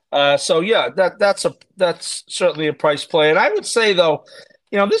purpose. So yeah, that's certainly a price play. And I would say though,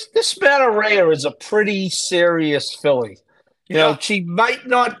 this Matarea is a pretty serious filly. She might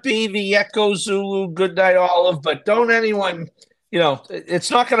not be the Echo Zulu Goodnight Olive, but don't anyone.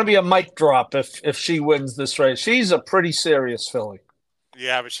 It's not going to be a mic drop if she wins this race. She's a pretty serious filly.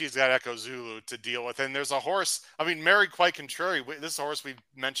 Yeah, but she's got Echo Zulu to deal with. And there's a horse, Mary Quite Contrary. This is a horse we've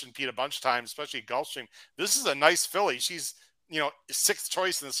mentioned, Pete, a bunch of times, especially Gulfstream. This is a nice filly. She's, 6th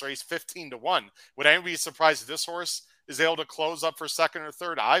choice in this race, 15-1. Would anybody be surprised if this horse is able to close up for second or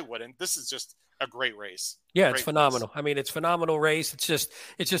third? I wouldn't. This is just a great race. Yeah, it's phenomenal. Race. It's a phenomenal race. It's just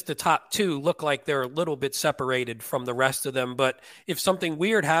the top two look like they're a little bit separated from the rest of them. But if something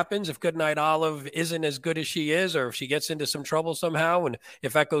weird happens, if Goodnight Olive isn't as good as she is, or if she gets into some trouble somehow, and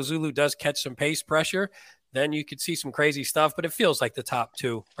if Echo Zulu does catch some pace pressure, then you could see some crazy stuff. But it feels like the top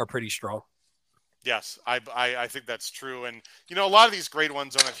two are pretty strong. Yes, I think that's true. And, a lot of these grade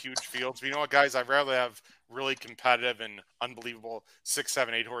ones don't have huge fields. But you know what, guys? I'd rather have really competitive and unbelievable 6,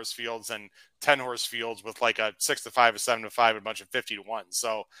 7, 8 horse fields and 10 horse fields with like a 6-5, a 7-5, and a bunch of 50-1.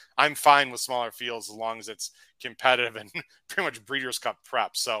 So I'm fine with smaller fields as long as it's competitive and pretty much Breeders' Cup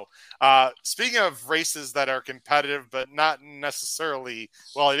prep. So speaking of races that are competitive, but not necessarily,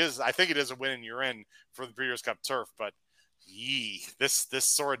 well, it is. I think it is a win and you're in for the Breeders' Cup turf. But this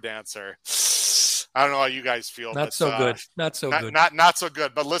sword dancer. I don't know how you guys feel. Not so good. Not so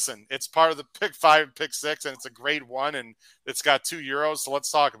good. But listen, it's part of the pick 5 and pick 6, and it's a grade 1, and it's got €2. So let's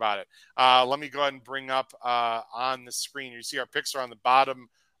talk about it. Let me go ahead and bring up on the screen. You see our picks are on the bottom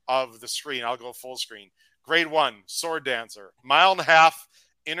of the screen. I'll go full screen. Grade 1, Sword Dancer. 1.5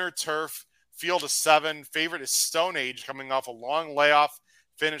 inner turf, field of 7. Favorite is Stone Age, coming off a long layoff.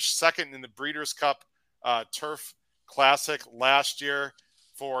 Finished second in the Breeders' Cup Turf Classic last year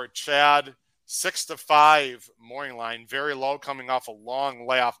for Chad. 6-5 morning line, very low, coming off a long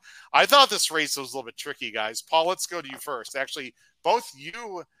layoff. I thought this race was a little bit tricky, guys. Paul, let's go to you first. Actually, both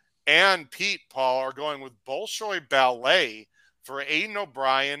you and Pete, Paul, are going with Bolshoi Ballet for Aidan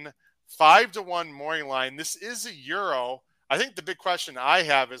O'Brien, 5-1 morning line. This is a Euro. I think the big question I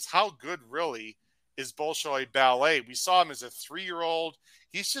have is how good really is Bolshoi Ballet? We saw him as a 3-year-old.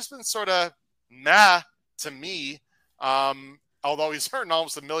 He's just been sort of meh to me. Although he's earned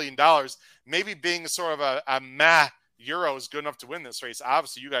almost $1 million, maybe being sort of a meh Euro is good enough to win this race.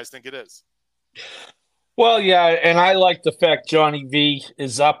 Obviously, you guys think it is. Well, yeah, and I like the fact Johnny V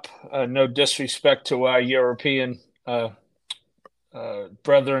is up. No disrespect to our European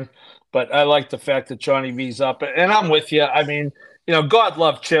brethren, but I like the fact that Johnny V's up. And I'm with you. God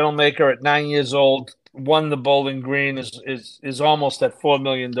love Channelmaker at 9 years old. Won the Bowling Green, is almost at $4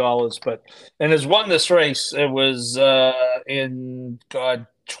 million, and has won this race. It was in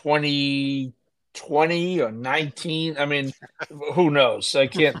 2020 or 19. Who knows? I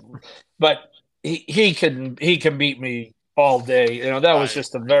can't, but he can beat me all day. That was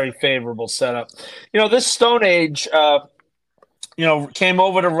just a very favorable setup. This Stone Age, came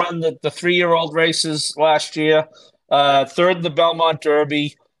over to run the 3-year-old races last year. Third in the Belmont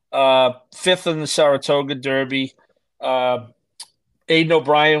Derby. 5th in the Saratoga Derby. Aidan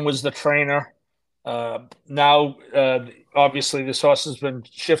O'Brien was the trainer. Now, obviously, this horse has been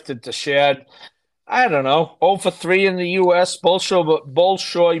shifted to Shad. I don't know. 0 for 3 in the U.S.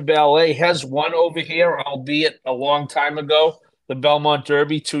 Bolshoi Ballet has won over here, albeit a long time ago. The Belmont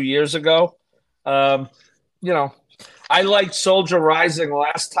Derby 2 years ago. Um, you know, I liked Soldier Rising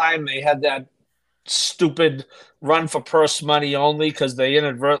last time. They had that stupid run for purse money only because they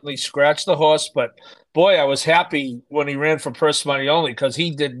inadvertently scratched the horse. But boy, I was happy when he ran for purse money only because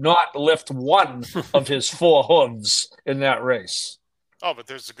he did not lift one of his 4 hooves in that race. Oh, but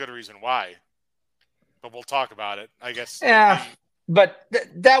there's a good reason why. But we'll talk about it, I guess. Yeah, but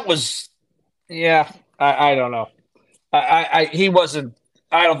that was, I don't know. He wasn't.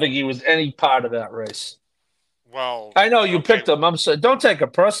 I don't think he was any part of that race. Well, I know you picked him. I'm sorry. Don't take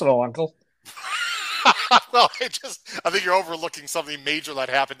it personal, Uncle. Well, I think you're overlooking something major that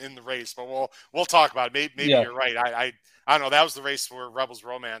happened in the race, but we'll talk about it. Maybe you're right. I don't know. That was the race where Rebels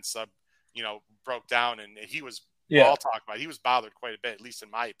Romance, broke down, and he was. Yeah, I'll talk about it. He was bothered quite a bit, at least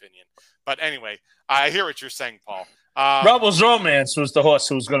in my opinion. But anyway, I hear what you're saying, Paul. Rebels Romance was the horse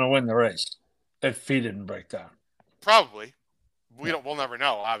who was going to win the race if he didn't break down. Probably. We'll never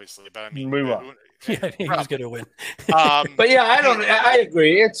know, obviously. But I mean, we will. Yeah, he was going to win. But yeah, I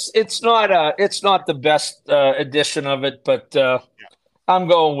agree. It's not the best edition of it, but I'm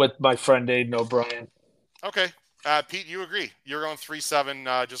going with my friend Aiden O'Brien. Okay, Pete, you agree? You're going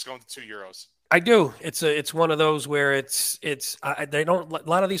 3-7, just going to €2. I do. It's one of those where they don't. A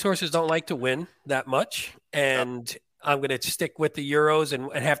lot of these horses don't like to win that much, and I'm going to stick with the Euros. And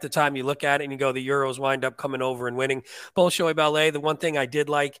half the time you look at it and you go, the Euros wind up coming over and winning. Bolshoi Ballet. The one thing I did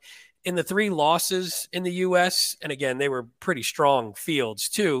like in the 3 losses in the U.S., and again they were pretty strong fields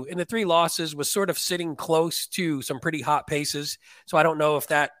too. In the 3 losses was sort of sitting close to some pretty hot paces. So I don't know if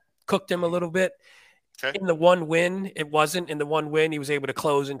that cooked him a little bit. Okay. In the 1 win, it wasn't. In the 1 win, he was able to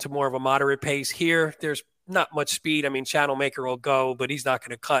close into more of a moderate pace. Here, there's not much speed. I mean, Channel Maker will go, but he's not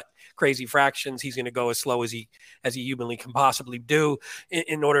going to cut crazy fractions. He's going to go as slow as he humanly can possibly do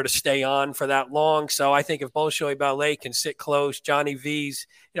in order to stay on for that long. So I think if Bolshoi Ballet can sit close, Johnny V's,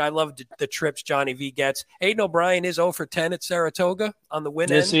 I love the trips Johnny V gets. Aiden O'Brien is 0 for 10 at Saratoga on the win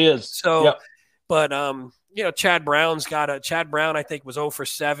end. Yes, he is. So, yep. But Chad Brown, I think, was 0 for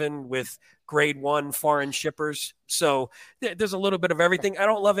 7 with grade 1 foreign shippers. So there's a little bit of everything. I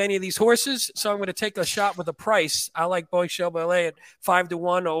don't love any of these horses, so I'm going to take a shot with a price. I like Bolshoi Ballet at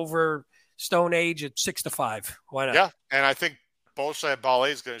 5-1 over Stone Age at 6-5. Why not? Yeah, and I think Bolshoi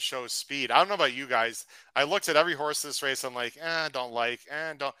Ballet is going to show speed. I don't know about you guys. I looked at every horse this race. I'm like, I don't like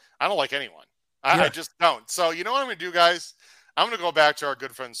anyone. I just don't. So you know what I'm going to do, guys? I'm going to go back to our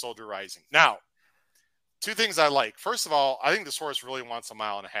good friend Soldier Rising. Now, 2 things I like. First of all, I think this horse really wants 1.5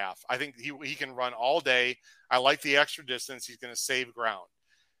 miles. I think he can run all day. I like the extra distance. He's going to save ground.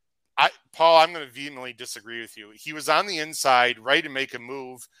 Paul, I'm going to vehemently disagree with you. He was on the inside, ready to make a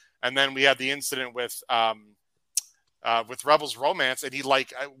move, and then we had the incident with Rebels Romance, and he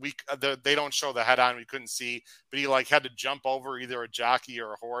they don't show the head on. We couldn't see, but he had to jump over either a jockey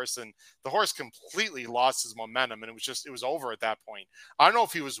or a horse, and the horse completely lost his momentum, and it was over at that point. I don't know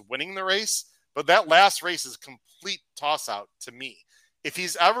if he was winning the race. But that last race is complete toss-out to me. If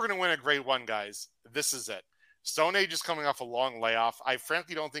he's ever going to win a grade 1, guys, this is it. Stone Age is coming off a long layoff. I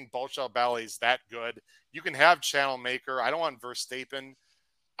frankly don't think Bolshoi Ballet is that good. You can have Channel Maker. I don't want Verstappen.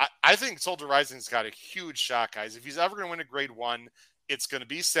 I think Soldier Rising's got a huge shot, guys. If he's ever going to win a grade 1, it's going to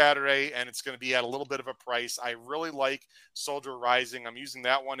be Saturday, and it's going to be at a little bit of a price. I really like Soldier Rising. I'm using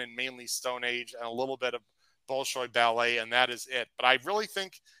that one in mainly Stone Age and a little bit of Bolshoi Ballet, and that is it. But I really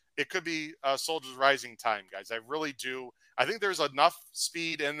think it could be Soldiers Rising time, guys. I really do. I think there's enough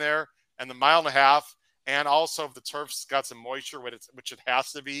speed in there, and the 1.5 miles, and also if the turf's got some moisture, which it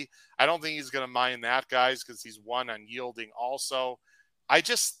has to be, I don't think he's going to mind that, guys, because he's won on yielding also. I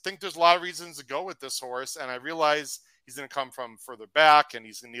just think there's a lot of reasons to go with this horse, and I realize he's going to come from further back, and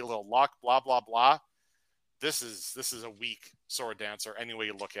he's going to need a little luck, blah, blah, blah. This is a weak sword dancer any way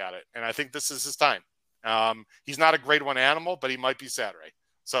you look at it, and I think this is his time. He's not a grade 1 animal, but he might be Saturday.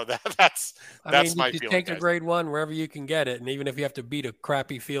 So that's my feeling. You take a grade 1 wherever you can get it, and even if you have to beat a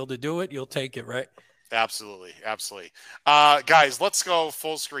crappy field to do it, you'll take it, right? Absolutely. Guys, let's go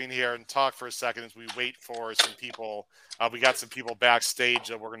full screen here and talk for a second as we wait for some people. We got some people backstage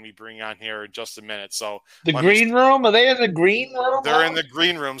that we're going to be bringing on here in just a minute. So the green room? Are they in the green room? They're in the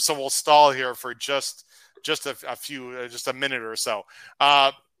green room, so we'll stall here for just a minute or so.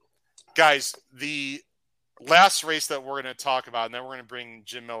 Guys, the last race that we're going to talk about, and then we're going to bring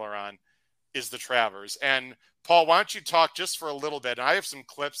Jim Miller on, is the Travers. And Paul, why don't you talk just for a little bit? And I have some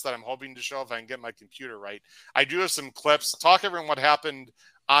clips that I'm hoping to show if I can get my computer right. I do have some clips. Talk everyone what happened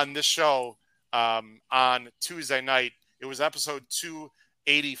on this show on Tuesday night. It was episode 2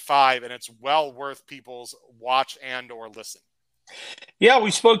 85, and it's well worth people's watch and or listen. Yeah,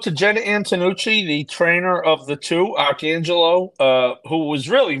 we spoke to Jenna Antonucci, the trainer of the two, Arcangelo, who was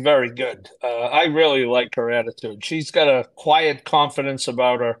really very good. I really like her attitude. She's got a quiet confidence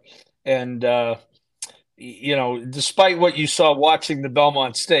about her. And, despite what you saw watching the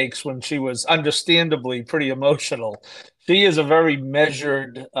Belmont Stakes when she was understandably pretty emotional, she is a very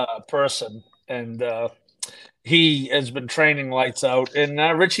measured person. And he has been training lights out. And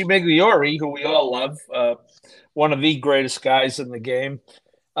Richie Migliori, who we all love, one of the greatest guys in the game.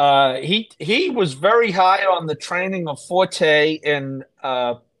 He was very high on the training of Forte and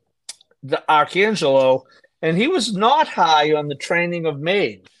the Arcangelo, and he was not high on the training of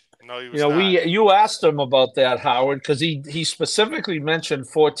Mage. No, he was not. You asked him about that, Howard, because he specifically mentioned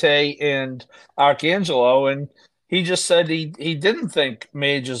Forte and Arcangelo, and he just said he didn't think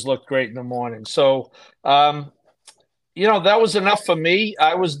Mages looked great in the morning. So, that was enough for me.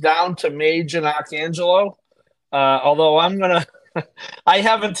 I was down to Mage and Arcangelo. Although I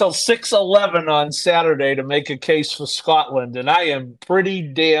have until 6:11 on Saturday to make a case for Scotland, and I am pretty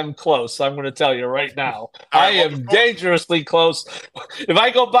damn close. I'm going to tell you right now. I am dangerously close. If I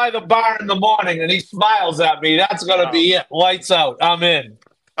go by the bar in the morning and he smiles at me, that's going to be it. Lights out. I'm in.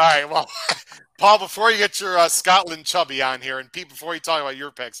 All right. Well, Paul, before you get your Scotland chubby on here, and Pete, before you talk about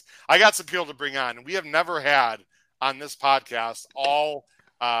your picks, I got some people to bring on. We have never had on this podcast all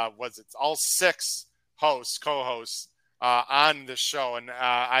 6 co-hosts on this show. And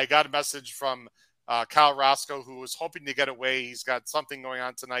I got a message from Kyle Roscoe, who was hoping to get away. He's got something going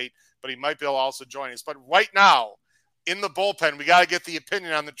on tonight, but he might be able to also join us. But right now, in the bullpen, we got to get the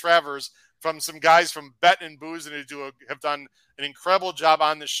opinion on the Travers from some guys from Bet and Boozin' who have done an incredible job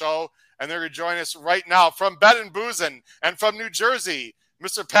on the show. And they're going to join us right now from Bet and Boozin' and from New Jersey,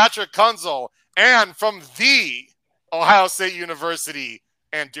 Mr. Patrick Kunzel, and from the Ohio State University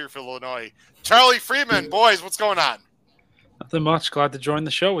and Deerfield, Illinois, Charlie Freeman. Boys, what's going on? Nothing much. Glad to join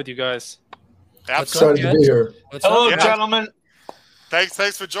the show with you guys. Absolutely. Excited to be here. Hello, gentlemen.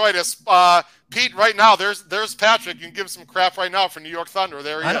 Thanks for joining us. Pete, right now, there's Patrick. You can give him some crap right now for New York Thunder.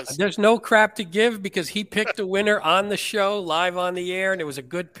 There he is. There's no crap to give because he picked a winner on the show, live on the air, and it was a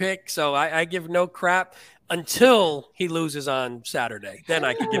good pick. So I give no crap until he loses on Saturday. Then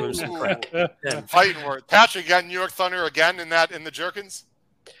I could give him some crap. Fighting word. Patrick, you got New York Thunder again in the Jerkins?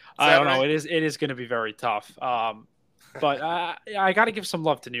 I don't know. It is going to be very tough. But I got to give some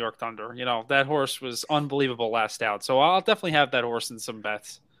love to New York Thunder. That horse was unbelievable last out. So I'll definitely have that horse in some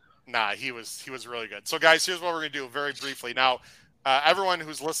bets. Nah, he was really good. So, guys, here's what we're going to do very briefly. Now, everyone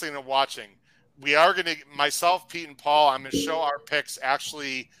who's listening and watching, we are going to, myself, Pete, and Paul, I'm going to show our picks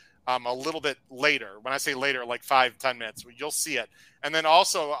actually a little bit later. When I say later, like 5-10 minutes, you'll see it. And then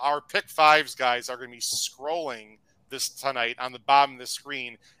also our pick fives, guys, are going to be scrolling this tonight on the bottom of the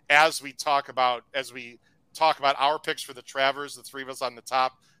screen as we talk about our picks for the Travers, the three of us on the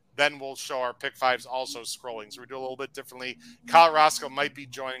top. Then we'll show our pick fives also scrolling. So we do a little bit differently. Kyle Roscoe might be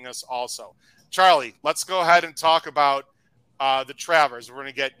joining us also. Charlie, let's go ahead and talk about the Travers. We're going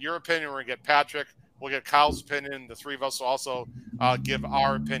to get your opinion. We're going to get Patrick. We'll get Kyle's opinion. The three of us will also give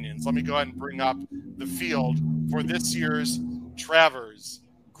our opinions. Let me go ahead and bring up the field for this year's Travers.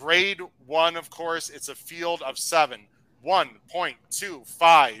 Grade 1, of course, it's a field of 7.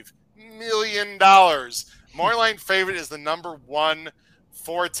 $1.25 million. Morning favorite is the number 1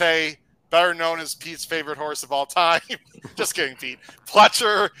 Forte, better known as Pete's favorite horse of all time. Just kidding, Pete.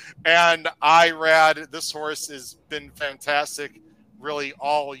 Pletcher and Irad. This horse has been fantastic really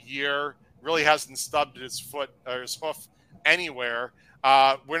all year. Really hasn't stubbed his foot or his hoof anywhere.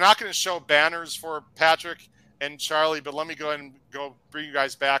 We're not going to show banners for Patrick and Charlie, but let me go ahead and bring you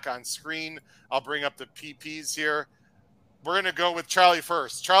guys back on screen. I'll bring up the PPs here. We're going to go with Charlie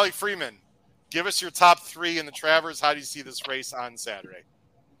first. Charlie Freeman, give us your top 3 in the Travers. How do you see this race on Saturday?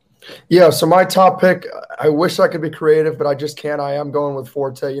 Yeah, so my top pick, I wish I could be creative, but I just can't. I am going with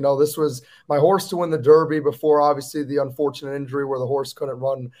Forte. This was my horse to win the Derby before, obviously, the unfortunate injury where the horse couldn't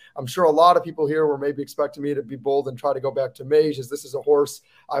run. I'm sure a lot of people here were maybe expecting me to be bold and try to go back to Mage, as this is a horse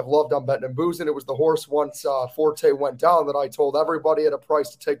I've loved on Betting and Boozin'. It was the horse once Forte went down that I told everybody at a price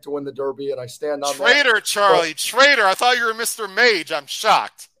to take to win the Derby, and I stand on that. Traitor, Charlie, traitor. I thought you were Mr. Mage. I'm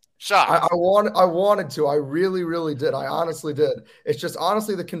shocked. I wanted to. I really, really did. I honestly did. It's just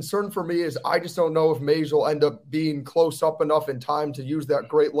honestly the concern for me is I just don't know if Mage will end up being close up enough in time to use that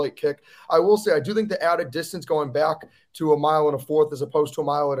great late kick. I will say I do think the added distance going back to 1 1/4 as opposed to 1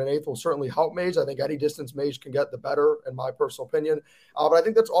 1/8 will certainly help Mage. I think any distance Mage can get, the better, in my personal opinion. But I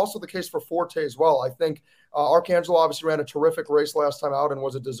think that's also the case for Forte as well. I think Arcangelo obviously ran a terrific race last time out and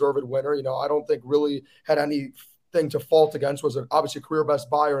was a deserved winner. I don't think really had any thing to fault against. Was obviously a career best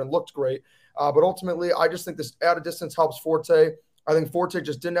buyer and looked great. But ultimately, I just think this added distance helps Forte. I think Forte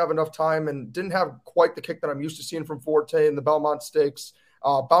just didn't have enough time and didn't have quite the kick that I'm used to seeing from Forte in the Belmont Stakes.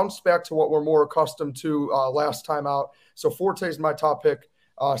 Bounced back to what we're more accustomed to last time out. So Forte is my top pick.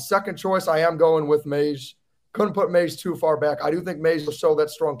 Second choice, I am going with Mage. Couldn't put Mage too far back. I do think Mage will show that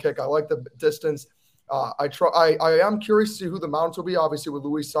strong kick. I like the distance. I am curious to see who the mounts will be. Obviously, with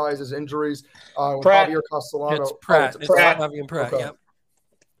Luis Saez's injuries, Javier Castellano. It's Pratt. It's Pratt. Javier Pratt. Okay. Yep.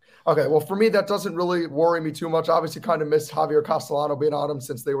 Okay, well, for me, that doesn't really worry me too much. Obviously, kind of missed Javier Castellano being on him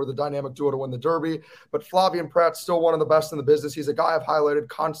since they were the dynamic duo to win the Derby. But Flavien Prat's still one of the best in the business. He's a guy I've highlighted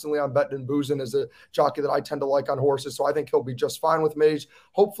constantly on Betting and Boozing as a jockey that I tend to like on horses. So I think he'll be just fine with Mage.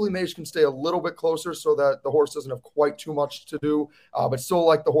 Hopefully, Mage can stay a little bit closer so that the horse doesn't have quite too much to do, but still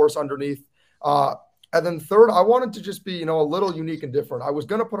like the horse underneath. And then third, I wanted to just be, a little unique and different. I was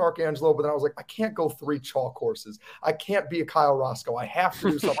going to put Arcangelo, but then I was like, I can't go 3 chalk horses. I can't be a Kyle Roscoe. I have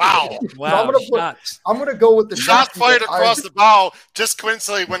to do something. Wow. I'm going to go with the shot fired across the bow, just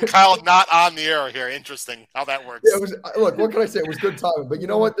coincidentally when Kyle's not on the air here. Interesting how that works. Yeah, look, what can I say? It was good timing. But you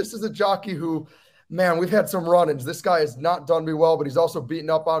know what? This is a jockey who, man, we've had some run-ins. This guy has not done me well, but he's also beaten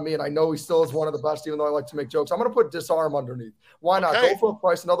up on me, and I know he still is one of the best, even though I like to make jokes. I'm going to put Disarm underneath. Why not? Okay. Go for a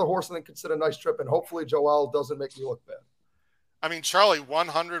price, another horse, and then consider a nice trip, and hopefully Joel doesn't make me look bad. I mean, Charlie,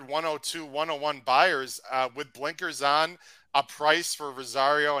 100, 102, 101 buyers with blinkers on, a price for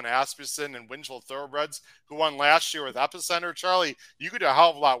Rosario and Asmussen and Winchell Thoroughbreds, who won last year with Epicenter. Charlie, you could do a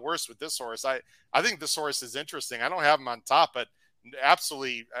hell of a lot worse with this horse. I think this horse is interesting. I don't have him on top, but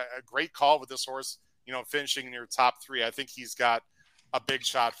absolutely a great call with this horse, finishing in your top 3. I think he's got a big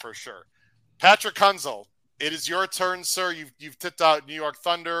shot for sure. Patrick Kunzel, it is your turn, sir. You've tipped out New York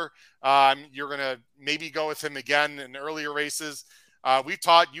Thunder. You're going to maybe go with him again in earlier races.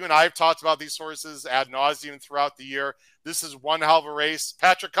 You and I have talked about these horses ad nauseum throughout the year. This is one hell of a race.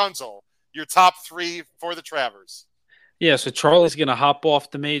 Patrick Kunzel, your top 3 for the Travers. Yeah, so Charlie's going to hop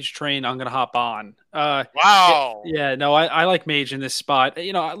off the Mage train. I'm going to hop on. Wow. Yeah, no, I like Mage in this spot.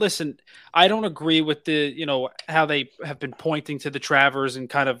 Listen, I don't agree with how they have been pointing to the Travers and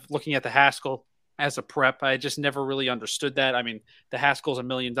kind of looking at the Haskell as a prep. I just never really understood that. I mean, the Haskell's $1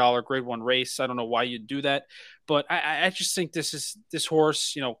 million Grade 1 race. I don't know why you'd do that. But I just think this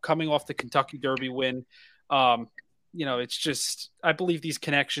horse, coming off the Kentucky Derby win, it's just, I believe these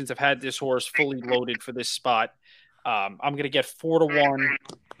connections have had this horse fully loaded for this spot. I'm going to get 4 to 1.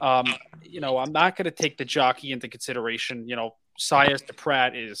 I'm not going to take the jockey into consideration. Saez to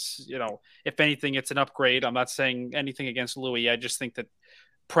Pratt is, if anything, it's an upgrade. I'm not saying anything against Louis. I just think that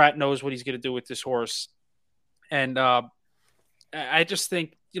Pratt knows what he's going to do with this horse. And I just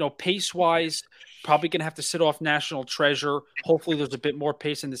think, pace-wise, probably going to have to sit off National Treasure. Hopefully there's a bit more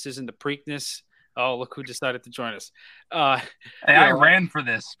pace and this isn't the Preakness. Oh, look who decided to join us. Hey, I ran for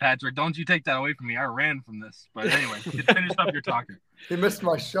this, Patrick. Don't you take that away from me. I ran from this. But anyway, finish up your talking. He missed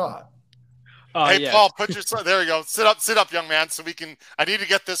my shot. Hey, yeah. Paul, there you go. Sit up, young man, so I need to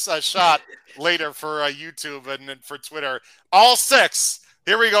get this shot later for YouTube and for Twitter. All 6.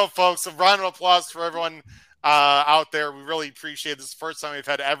 Here we go, folks. A round of applause for everyone out there. We really appreciate this. Is the first time we've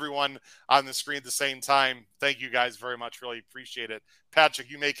had everyone on the screen at the same time. Thank you guys very much. Really appreciate it.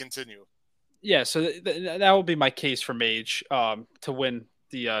 Patrick, you may continue. Yeah, so that will be my case for Mage to win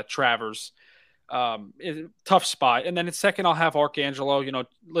the Travers. Tough spot. And then in second, I'll have Arcangelo.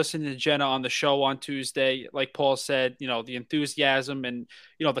 Listening to Jenna on the show on Tuesday, like Paul said, the enthusiasm and,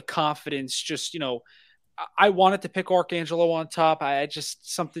 the confidence, just, I wanted to pick Arcangelo on top.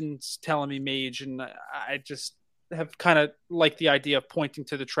 Something's telling me Mage, and I just have kind of like the idea of pointing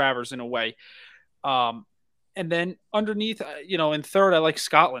to the Travers in a way. And then underneath, in third, I like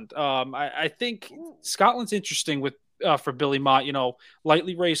Scotland. I think Scotland's interesting with for Billy Mott.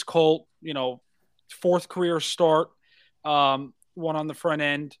 Lightly raced colt. 4th career start. One on the front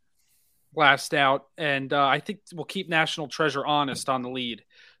end, last out, and I think we'll keep National Treasure honest on the lead.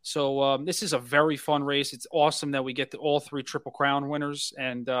 So this is a very fun race. It's awesome that we get to all 3 Triple Crown winners,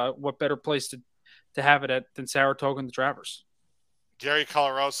 and what better place to have it at than Saratoga and the Travers. Gary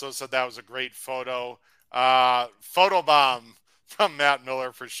Colaroso said that was a great photo. Photobomb from Matt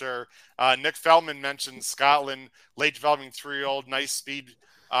Miller for sure. Nick Feldman mentioned Scotland, late developing 3-year-old, nice speed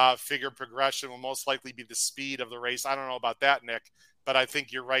figure progression will most likely be the speed of the race. I don't know about that, Nick, but I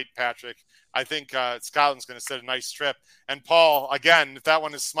think you're right, Patrick. I think Scotland's going to set a nice trip. And Paul, again, if that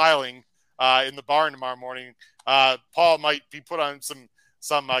one is smiling in the barn tomorrow morning, Paul might be put on some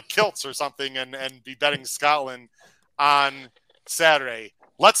kilts or something and be betting Scotland on Saturday.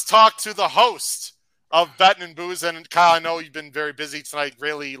 Let's talk to the host betting and booze. And Kyle, I know you've been very busy tonight.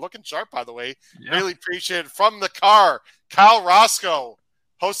 Really looking sharp, by the way. Yeah. Really appreciate it. From the car, Kyle Roscoe,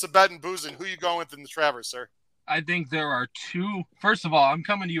 host of Bet and Booze. And who you going with in the Travers, sir? I think there are two. First of all, I'm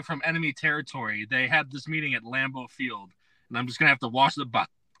coming to you from enemy territory. They had this meeting at Lambeau Field, and I'm just gonna have to wash I'm gonna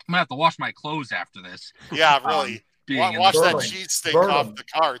have to wash my clothes after this. Yeah, really. Wash that Burn. cheese steak Burn off them. the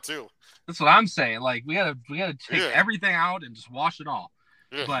car too. That's what I'm saying. Like we gotta take Yeah. everything out and just wash it all.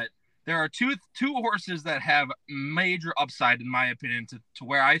 Yeah. But there are two horses that have major upside, in my opinion, to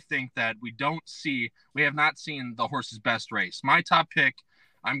where I think that we have not seen the horse's best race. My top pick,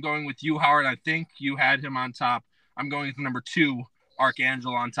 I'm going with you, Howard. I think you had him on top. I'm going with number 2,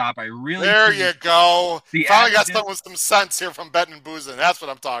 Archangel, on top. There you go. The Finally got advocate- someone with some sense here from betting and boozing. That's what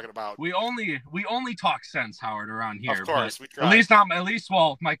I'm talking about. We only talk sense, Howard, around here. Of course, but we try. at least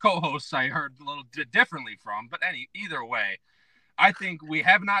my co-hosts I heard a little bit differently from. But either way, I think we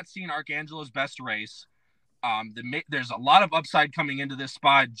have not seen Archangelo's best race. There's a lot of upside coming into this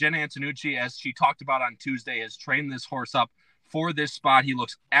spot. Jen Antonucci, as she talked about on Tuesday, has trained this horse up for this spot. He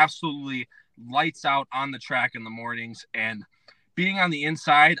looks absolutely lights out on the track in the mornings. And being on the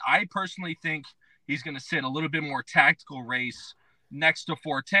inside, I personally think he's going to sit a little bit more tactical race next to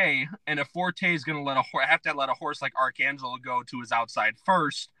Forte. And if Forte is going to have to let a horse like Archangelo go to his outside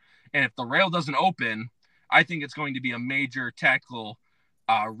first, and if the rail doesn't open, I think it's going to be a major tactical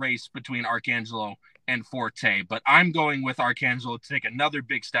race between Archangelo and Forte. But I'm going with Archangelo to take another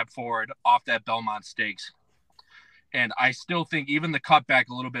big step forward off that Belmont Stakes. And I still think even the cutback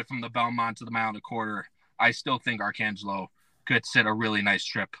a little bit from the Belmont to the mile and a quarter, I still think Archangelo could sit a really nice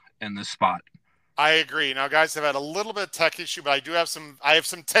trip in this spot. I agree. Now, guys, I've had a little bit of tech issue, but I have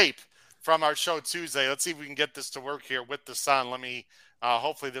some tape from our show Tuesday. Let's see if we can get this to work here with the sun. Let me,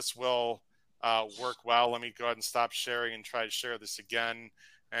 hopefully this will work well. Let me go ahead and stop sharing and try to share this again.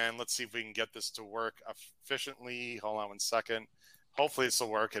 And let's see if we can get this to work efficiently. Hold on one second. Hopefully this will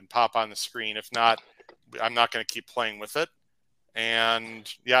work and pop on the screen. If not, I'm not going to keep playing with it.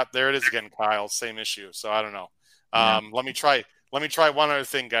 And yeah, there it is again, Kyle. Same issue. So I don't know. Let me try one other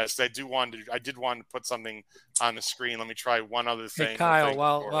thing, guys. I did want to put something on the screen. Let me try one other thing. Hey, Kyle,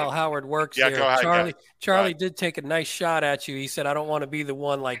 while Howard works yeah, here, go ahead, Charlie did take a nice shot at you. He said, I don't want to be the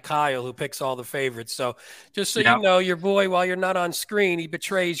one like Kyle who picks all the favorites. So just so you know, your boy, while you're not on screen, he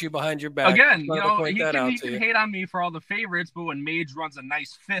betrays you behind your back. Again, he can hate on me for all the favorites, but when Mage runs a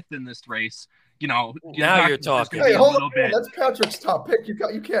nice 5th in this race, now you're talking. Hey, hold on. That's Patrick's top pick. You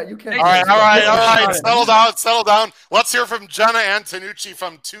can't. All right. Settle down. Let's hear from Jenna Antonucci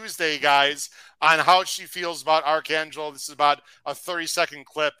from Tuesday, guys, on how she feels about Archangel. This is about a 30-second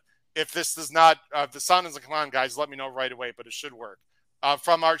clip. If this does not, if the sound doesn't come on, guys, let me know right away, but it should work.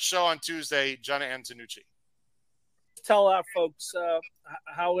 From our show on Tuesday, Jenna Antonucci. Tell our folks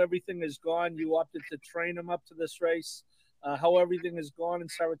how everything has gone. You opted to train them up to this race. How everything has gone in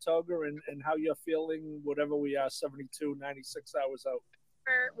Saratoga and how you're feeling, whatever we are, 72, 96 hours out.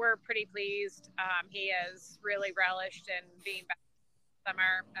 We're pretty pleased. He has really relished in being back this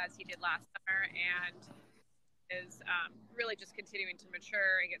summer as he did last summer and is really just continuing to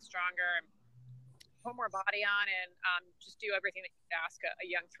mature and get stronger and put more body on and just do everything that you'd ask a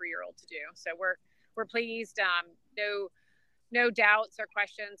young 3-year-old to do. So we're pleased. No doubts or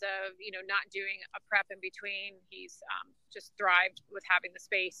questions of, not doing a prep in between. He's just thrived with having the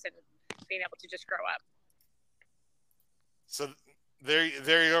space and being able to just grow up. So there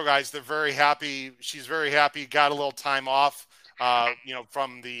you go, guys. They're very happy. She's very happy. Got a little time off,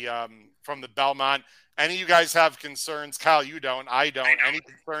 from the Belmont. Any of you guys have concerns? Kyle, you don't. I don't. Any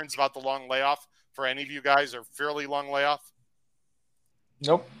concerns about the long layoff for any of you guys, or fairly long layoff?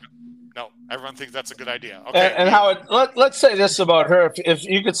 Nope. No, everyone thinks that's a good idea. Okay. And Howard, let's say this about her. If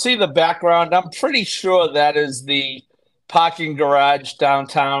you could see the background, I'm pretty sure that is the parking garage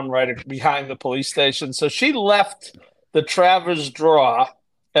downtown right behind the police station. So she left the Travers draw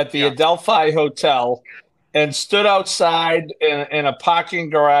at the Adelphi Hotel and stood outside in a parking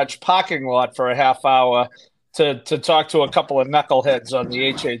garage parking lot for a half hour to talk to a couple of knuckleheads on the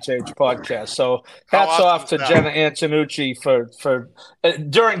HHH podcast. So hats off to Jenna Antonucci for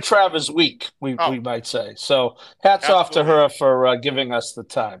during Travers week, we might say. So hats off to her for giving us the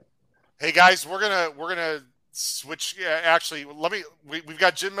time. Hey guys, we're gonna switch. Actually, we've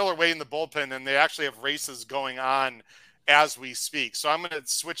got Jim Miller waiting in the bullpen, and they actually have races going on as we speak. So I'm gonna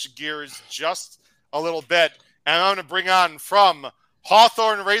switch gears just a little bit, and I'm gonna bring on from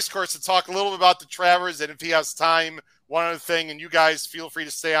Hawthorne Racecourse to talk a little bit about the Travers, and if he has time, one other thing, and you guys feel free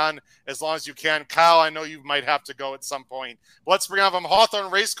to stay on as long as you can. Kyle, I know you might have to go at some point. But let's bring on from Hawthorne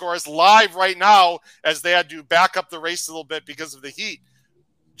Racecourse live right now as they had to back up the race a little bit because of the heat.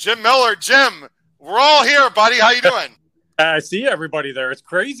 Jim Miller. Jim, We're all here, buddy. How you doing? I see everybody there. It's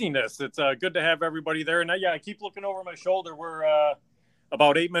craziness. It's good to have everybody there. And I keep looking over my shoulder. We're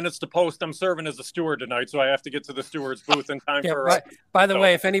about 8 minutes to post. I'm serving as a steward tonight, so I have to get to the steward's booth in time for. By the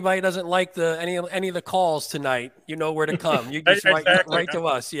way, if anybody doesn't like any of the calls tonight, you know where to come. You just write to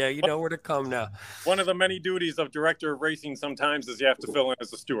us. Yeah, you know where to come now. One of the many duties of director of racing sometimes is you have to fill in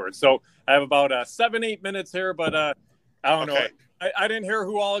as a steward. So I have about 7-8 minutes here, but I don't know. I didn't hear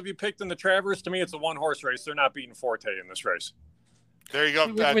who all of you picked in the Travers. To me, it's a one-horse race. They're not beating Forte in this race. There you go.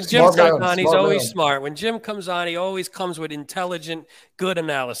 When Jim comes on, he's always smart. When Jim comes on, he always comes with intelligent, good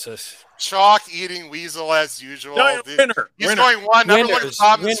analysis. Chalk eating weasel as usual. He's going one. Winners.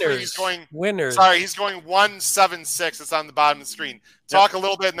 He's going winners. Sorry, he's going 176. It's on the bottom of the screen. Talk a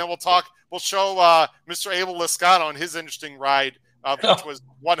little bit, and then we'll show Mr. Abel Liscano on his interesting ride, which was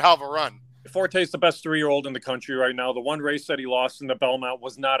one hell of a run. Forte's the best 3-year-old in the country right now. The one race that he lost in the Belmont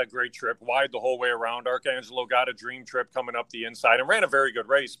was not a great trip, wide the whole way around. Arcangelo got a dream trip coming up the inside and ran a very good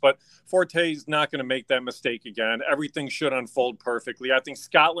race, but Forte's not going to make that mistake again. Everything should unfold perfectly. I think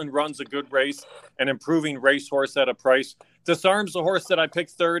Scotland runs a good race, an improving racehorse at a price. Disarm's the horse that I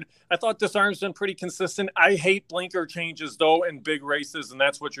picked third. I thought Disarm's been pretty consistent. I hate blinker changes, though, in big races, and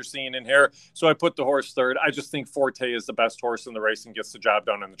that's what you're seeing in here. So I put the horse third. I just think Forte is the best horse in the race and gets the job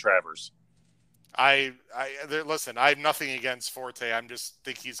done in the Travers. Listen, I have nothing against Forte. I just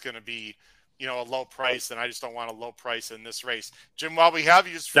think he's going to be, a low price, and I just don't want a low price in this race. Jim, while we have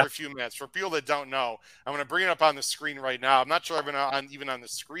you just for a few minutes, for people that don't know, I'm going to bring it up on the screen right now. I'm not sure everyone even on the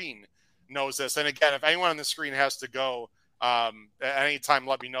screen knows this. And again, if anyone on the screen has to go at any time,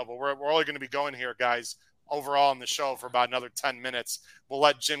 let me know. But we're only going to be going here, guys, overall in the show for about another 10 minutes. We'll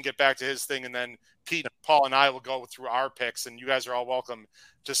let Jim get back to his thing, and then Pete, Paul, and I will go through our picks, and you guys are all welcome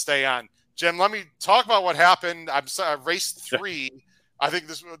to stay on. Jim, let me talk about what happened. I'm sorry, race 3. I think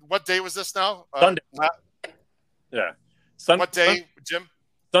what day was this now? Sunday. What day, Jim?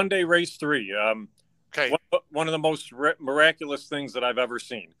 Sunday, race 3. Okay. One of the most miraculous things that I've ever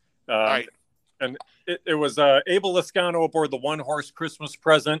seen. All right. And it was Abel Liscano aboard the one-horse Christmas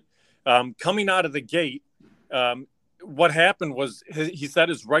present. Coming out of the gate, what happened was he said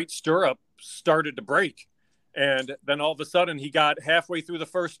his right stirrup started to break. And then all of a sudden he got halfway through the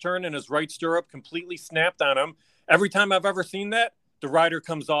first turn and his right stirrup completely snapped on him. Every time I've ever seen that, the rider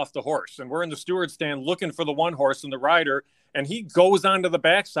comes off the horse. And we're in the steward stand looking for the one horse and the rider. And he goes onto the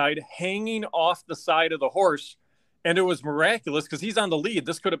backside, hanging off the side of the horse. And it was miraculous because he's on the lead.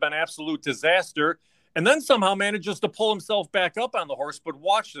 This could have been absolute disaster. And then somehow manages to pull himself back up on the horse. But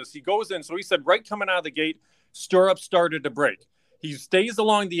watch this. He goes in. So he said right coming out of the gate, stirrup started to break. He stays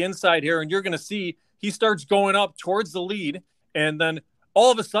along the inside here, and you're going to see he starts going up towards the lead, and then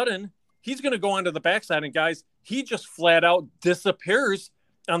all of a sudden, he's going to go onto the backside, and guys, he just flat out disappears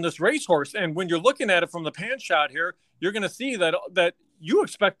on this racehorse. And when you're looking at it from the pan shot here, you're going to see that you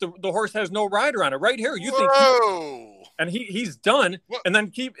expect the horse has no rider on it. Right here, you think he's done, and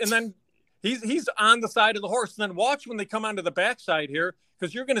then he's on the side of the horse. And then watch when they come onto the backside here,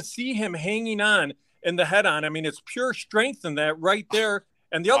 because you're going to see him hanging on in the head on. I mean, it's pure strength in that right there.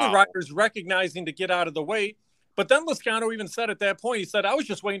 And the other riders recognizing to get out of the way. But then Liscano even said at that point, he said, I was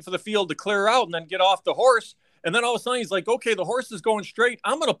just waiting for the field to clear out and then get off the horse. And then all of a sudden he's like, okay, the horse is going straight.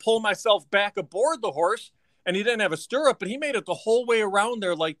 I'm going to pull myself back aboard the horse. And he didn't have a stirrup, but he made it the whole way around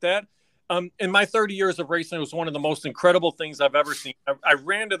there like that. In my 30 years of racing, it was one of the most incredible things I've ever seen. I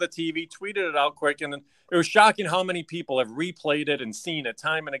ran to the TV, tweeted it out quick, and it was shocking how many people have replayed it and seen it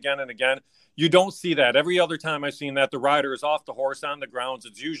time and again and again. You don't see that. Every other time I've seen that, the rider is off the horse on the grounds.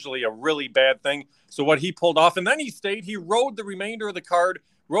 It's usually a really bad thing. So what he pulled off, and then he stayed. He rode the remainder of the card,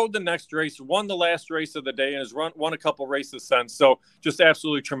 rode the next race, won the last race of the day, and has won a couple races since. So just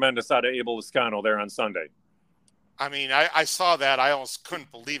absolutely tremendous out of Abel Liscano there on Sunday. I mean, I saw that. I almost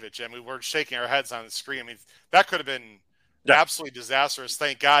couldn't believe it, Jim. We were shaking our heads on the screen. I mean, that could have been absolutely disastrous,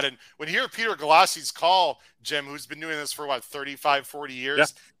 thank God. And when you hear Peter Galassi's call, Jim, who's been doing this for, 35, 40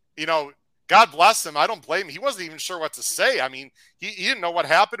 years, God bless him. I don't blame him. He wasn't even sure what to say. I mean, he didn't know what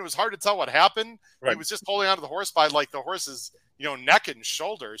happened. It was hard to tell what happened. Right. He was just holding onto the horse by, the horse's, neck and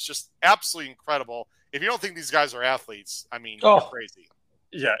shoulder. It's just absolutely incredible. If you don't think these guys are athletes, I mean, you're crazy.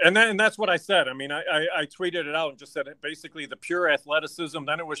 Yeah, and that's what I said. I mean, I tweeted it out and just said basically the pure athleticism,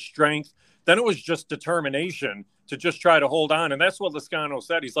 then it was strength, then it was just determination to just try to hold on. And that's what Liscano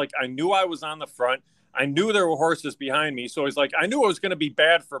said. He's like, I knew I was on the front. I knew there were horses behind me. So he's like, I knew it was going to be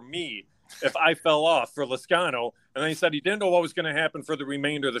bad for me if I fell off for Liscano. And then he said he didn't know what was going to happen for the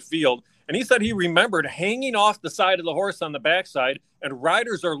remainder of the field. And he said he remembered hanging off the side of the horse on the backside, and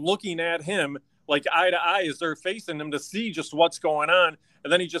riders are looking at him like eye to eye as they're facing him to see just what's going on.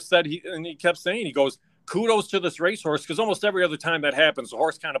 And then he just said, he kept saying, he goes, kudos to this racehorse, because almost every other time that happens, the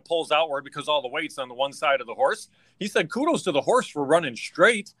horse kind of pulls outward because all the weight's on the one side of the horse. He said, kudos to the horse for running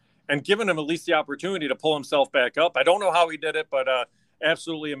straight and giving him at least the opportunity to pull himself back up. I don't know how he did it, but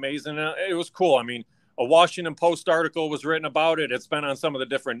absolutely amazing. It was cool. I mean, a Washington Post article was written about it. It's been on some of the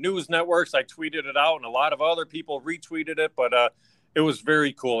different news networks. I tweeted it out, and a lot of other people retweeted it, but it was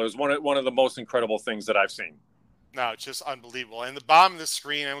very cool. It was one of the most incredible things that I've seen. No, it's just unbelievable. And the bottom of the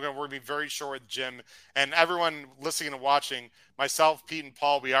screen, and we're going to be very short with Jim and everyone listening and watching, myself, Pete, and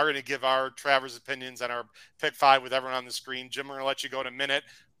Paul, we are going to give our Travers opinions and our pick five with everyone on the screen. Jim, we're going to let you go in a minute.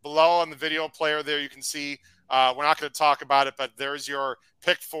 Below on the video player there, you can see, we're not going to talk about it, but there's your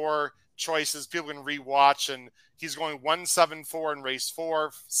pick four choices. People can rewatch, and he's going 174 in race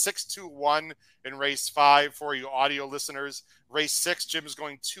 4, 621 in race 5 for you audio listeners. Race 6, Jim is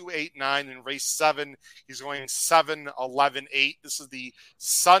going 289. In race 7, he's going 711.8. This is the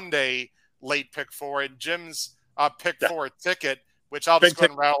Sunday late pick 4, and Jim's pick 4 ticket, which I'll just go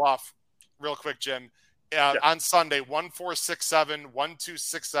ahead and rattle off real quick, Jim. On Sunday, 1467,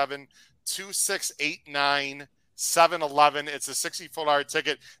 1267, 2689, 711. It's a $64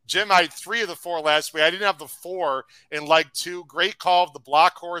 ticket. Jim, I had 3 of the 4 last week. I didn't have the 4 in leg 2. Great call of the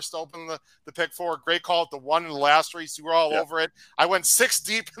block horse to open the pick 4. Great call at the 1 in the last race. You were all over it. I went 6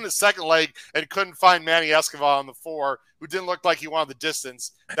 deep in the second leg and couldn't find Manny Escobar on the 4, who didn't look like he wanted the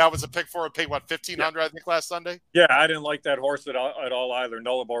distance. That was a pick 4. It paid, what, $1,500, I think, last Sunday? Yeah, I didn't like that horse at all either.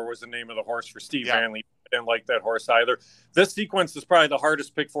 Nullarbor was the name of the horse for Steve Manley. I didn't like that horse either. This sequence is probably the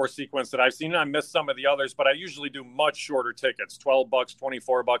hardest pick 4 sequence that I've seen. I missed some of the others, but I usually do much shorter tickets, $12,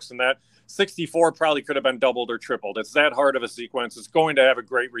 $24, and that. 64 probably could have been doubled or tripled. It's that hard of a sequence. It's going to have a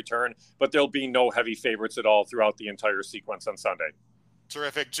great return, but there'll be no heavy favorites at all throughout the entire sequence on Sunday.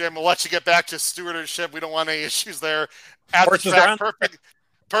 Terrific. Jim, we'll let you get back to stewardship. We don't want any issues there. At Horses the track,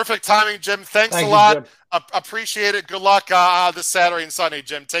 perfect timing, Jim. Thanks a lot. Appreciate it. Good luck this Saturday and Sunday,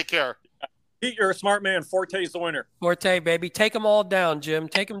 Jim. Take care. Pete, you're a smart man. Forte's the winner. Forte, baby. Take them all down, Jim.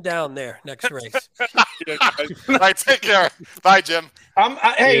 Take them down there next race. All right, take care. Bye, Jim. I'm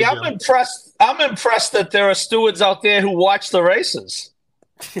impressed. I'm impressed that there are stewards out there who watch the races.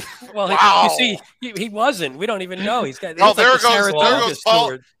 Well, wow. You see, he wasn't. We don't even know. He's got. Oh, there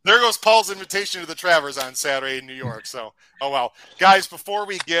goes Paul's invitation to the Travers on Saturday in New York. So, oh well, guys. Before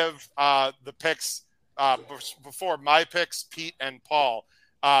we give the picks, before my picks, Pete and Paul,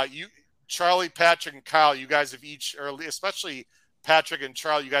 Charlie, Patrick, and Kyle, you guys have each, or especially Patrick and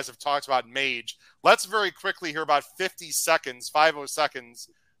Charlie, you guys have talked about Mage. Let's very quickly hear about 50 seconds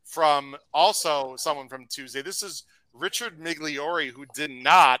from also someone from Tuesday. This is Richard Migliore, who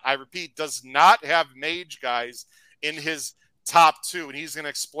does not have Mage, guys, in his top 2. And he's going to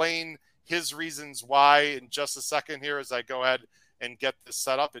explain his reasons why in just a second here as I go ahead and get this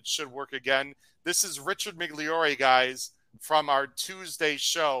set up. It should work again. This is Richard Migliore, guys, from our Tuesday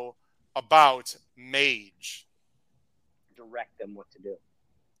show about Mage. Direct them what to do.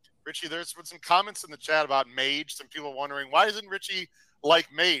 Richie, there's been some comments in the chat about Mage. Some people wondering, why isn't Richie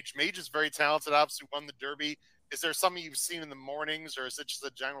like Mage? Mage is very talented, obviously won the Derby. Is there something you've seen in the mornings, or is it just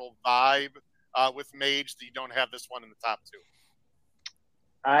a general vibe with Mage that you don't have this one in the top 2?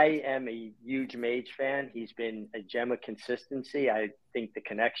 I am a huge Mage fan. He's been a gem of consistency. I think the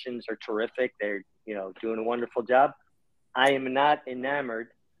connections are terrific. They're, doing a wonderful job. I am not enamored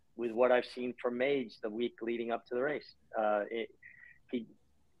with what I've seen from Mage the week leading up to the race.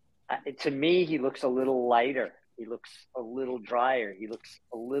 To me, he looks a little lighter. He looks a little drier. He looks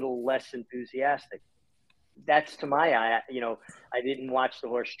a little less enthusiastic. That's to my eye. I didn't watch the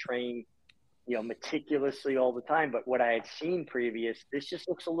horse train, meticulously all the time, but what I had seen previous, this just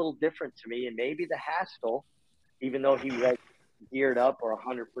looks a little different to me. And maybe the Haskell, even though he was geared up or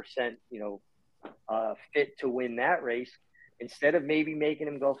 100%, fit to win that race, instead of maybe making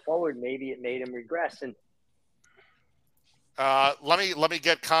him go forward, maybe it made him regress. And let me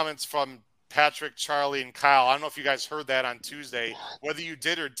get comments from Patrick, Charlie, and Kyle. I don't know if you guys heard that on Tuesday. Whether you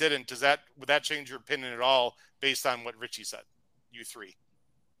did or didn't, would that change your opinion at all based on what Richie said? You 3.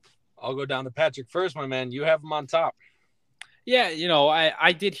 I'll go down to Patrick first, my man. You have him on top. Yeah,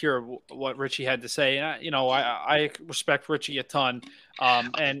 I did hear what Richie had to say, and I respect Richie a ton.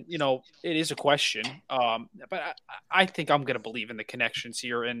 And it is a question, but I think I'm going to believe in the connections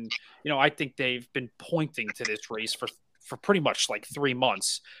here, and I think they've been pointing to this race for pretty much like 3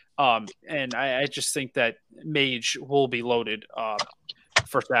 months, and I just think that Mage will be loaded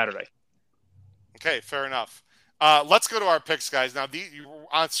for Saturday. Okay, fair enough. Let's go to our picks, guys. Now,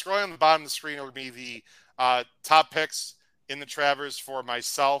 scrolling on the bottom of the screen will be the top picks in the Travers for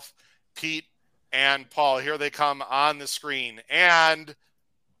myself, Pete, and Paul. Here they come on the screen. And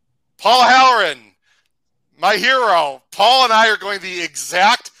Paul Halloran, my hero. Paul and I are going the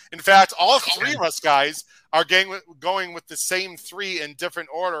exact. In fact, all three of us guys are going with the same three in different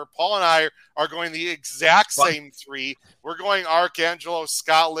order. Paul and I are going the exact same three. We're going Arcangelo,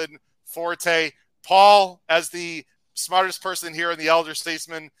 Scotland, Forte. Paul, as the smartest person here in the Elder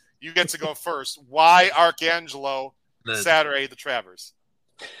Statesman, you get to go first. Why Arcangelo Saturday, the Travers?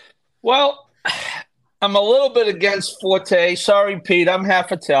 Well, I'm a little bit against Forte. Sorry, Pete. I'm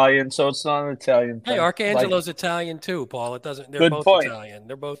half Italian, so it's not an Italian thing. Hey, Arcangelo's Italian too, Paul. It doesn't. They're Good both point. Italian.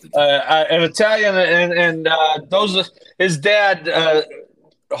 They're both Italian. An Italian, and his dad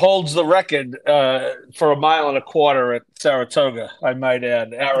holds the record for 1.25 miles at Saratoga. I might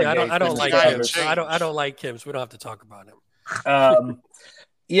add. Yeah, I don't like him. I don't like him, so we don't have to talk about him.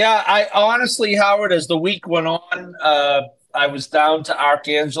 Yeah, I honestly, Howard, as the week went on, I was down to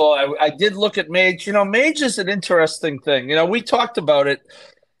Arcangelo. I did look at Mage. Mage is an interesting thing. We talked about it.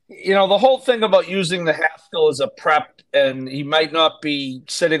 The whole thing about using the Haskell as a prep, and he might not be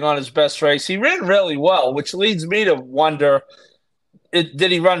sitting on his best race. He ran really well, which leads me to wonder,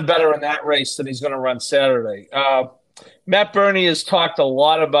 did he run better in that race than he's going to run Saturday? Matt Burney has talked a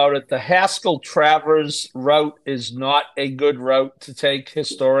lot about it. The Haskell Travers route is not a good route to take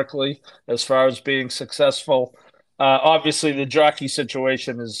historically as far as being successful. Obviously, the jockey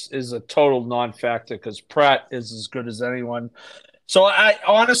situation is a total non-factor because Pratt is as good as anyone. So I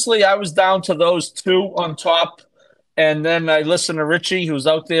was down to those two on top, and then I listened to Richie, who's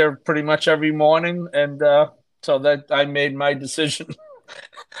out there pretty much every morning, and so that I made my decision.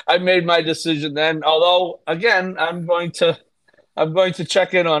 I made my decision then. Although, again, I'm going to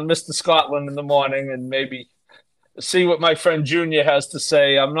check in on Mr. Scotland in the morning and maybe see what my friend Junior has to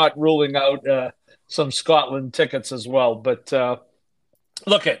say. I'm not ruling out some Scotland tickets as well. But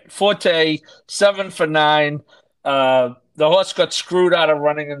look at Forte, 7 for 9. The horse got screwed out of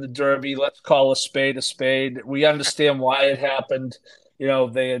running in the Derby. Let's call a spade a spade. We understand why it happened.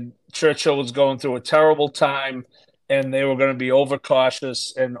 Churchill was going through a terrible time, and they were going to be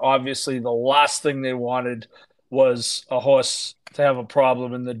overcautious. And obviously the last thing they wanted was a horse to have a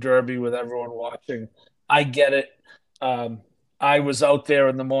problem in the Derby with everyone watching. I get it. I was out there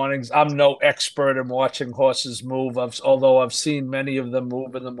in the mornings. I'm no expert in watching horses move, although I've seen many of them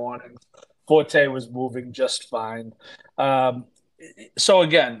move in the mornings. Forte was moving just fine. So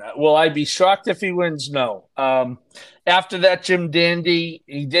again, will I be shocked if he wins? No. After that, Jim Dandy,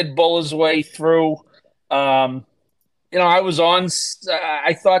 he did bull his way through. I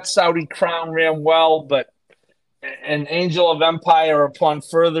thought Saudi Crown ran well, but an Angel of Empire upon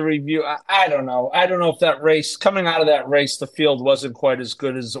further review, I don't know. I don't know if that race, coming out of that race, the field wasn't quite as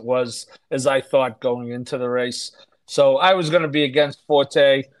good as it was, as I thought going into the race. So I was going to be against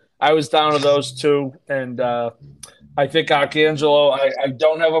Forte. I was down to those two, and I think Arcangelo, I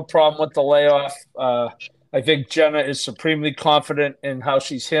don't have a problem with the layoff. I think Jenna is supremely confident in how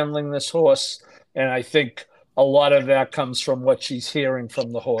she's handling this horse, and I think a lot of that comes from what she's hearing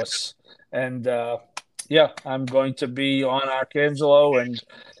from the horse. And, I'm going to be on Arcangelo. And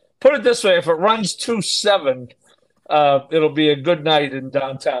put it this way, if it runs 2-7, it'll be a good night in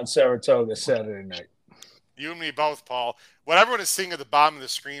downtown Saratoga Saturday night. You and me both, Paul. What everyone is seeing at the bottom of the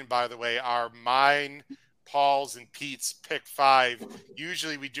screen, by the way, are mine, Paul's, and Pete's pick 5.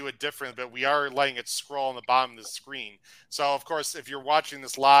 Usually we do it different, but we are letting it scroll on the bottom of the screen. So, of course, if you're watching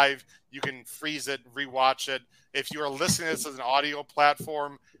this live, you can freeze it, rewatch it. If you are listening to this as an audio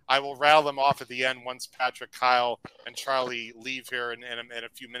platform, I will rattle them off at the end once Patrick, Kyle, and Charlie leave here in a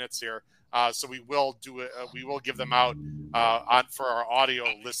few minutes here. So we will do it. We will give them out for our audio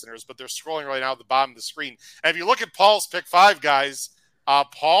listeners, but they're scrolling right now at the bottom of the screen. And if you look at Paul's pick 5, guys,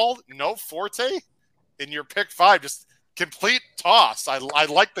 Paul, no Forte in your pick 5, just complete toss. I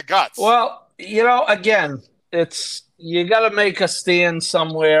like the guts. Well, again, you got to make a stand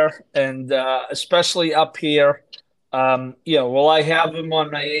somewhere, and especially up here. Will I have him on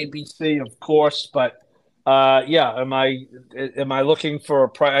my ABC? Of course, but am I looking for a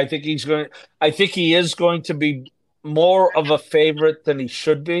price? I think he is going to be more of a favorite than he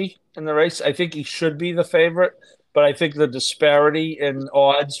should be in the race. I think he should be the favorite, but I think the disparity in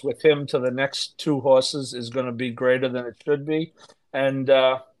odds with him to the next two horses is going to be greater than it should be. And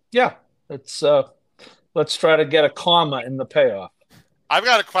let's try to get a comma in the payoff. I've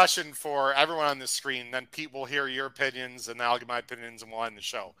got a question for everyone on the screen. Then Pete will hear your opinions, and then I'll give my opinions, and we'll end the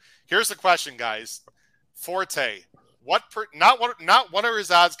show. Here's the question, guys. Forte, not what are his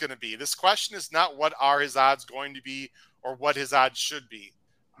odds going to be? This question is not what are his odds going to be or what his odds should be.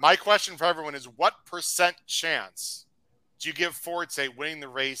 My question for everyone is, what % chance do you give Forte winning the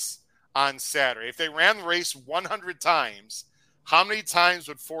race on Saturday? If they ran the race 100 times, How many times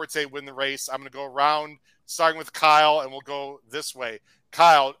would Forte win the race? I'm going to go around, starting with Kyle, and we'll go this way.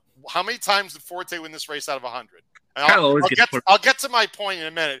 Kyle, how many times did Forte win this race out of 100? And I'll get to my point in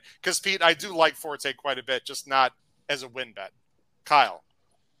a minute, because, Pete, I do like Forte quite a bit, just not as a win bet. Kyle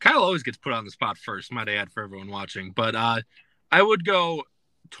always gets put on the spot first, might add, for everyone watching. But I would go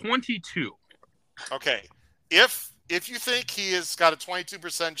 22. Okay. If you think he has got a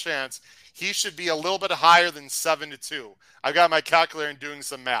 22% chance, he should be a little bit higher than 7-2. I've got my calculator and doing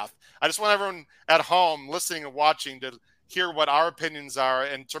some math. I just want everyone at home listening and watching to hear what our opinions are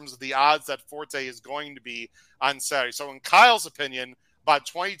in terms of the odds that Forte is going to be on Saturday. So in Kyle's opinion, about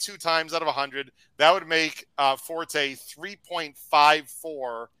 22 times out of 100, that would make Forte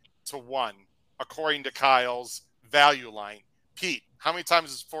 3.54 to 1, according to Kyle's value line. Pete, how many times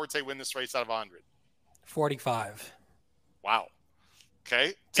does Forte win this race out of 100? 45. Wow.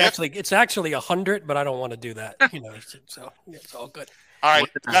 Okay. It's actually 100, but I don't want to do that. So it's all good. All right.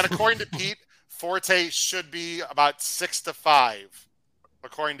 Then according to Pete, Forte should be about 6-5.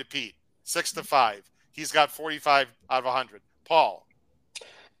 According to Pete, 6-5. He's got 45 out of 100. Paul.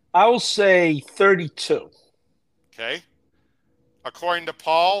 I will say 32. Okay. According to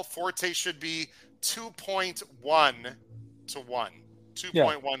Paul, Forte should be 2.1 to 1.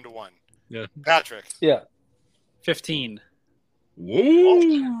 2.1 to 1. Yeah. Patrick. Yeah. 15.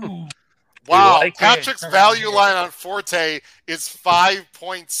 Woo! Wow. Like Patrick's value line on Forte is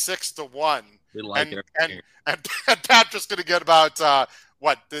 5.6 to 1. We like it. And Patrick's going to get about,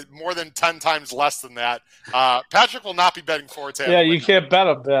 more than 10 times less than that. Patrick will not be betting Forte. Yeah, you can't bet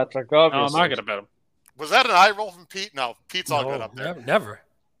him, Patrick. Obviously. No, I'm not going to bet him. Was that an eye roll from Pete? No, Pete's all good up there. Never.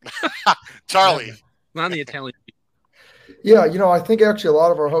 Charlie. Never. Not the Italian. Yeah, I think actually a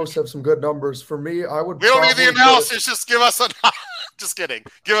lot of our hosts have some good numbers. For me, I would. We don't need the analysis. Just give us a. Just kidding.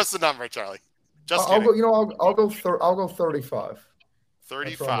 Give us the number, Charlie. Just I'll kidding. go. I'll go 35.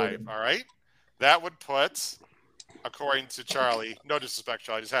 35. All right. That would put, according to Charlie, no disrespect,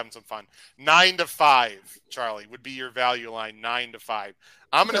 Charlie, just having some fun. 9-5, Charlie, would be your value line. 9-5.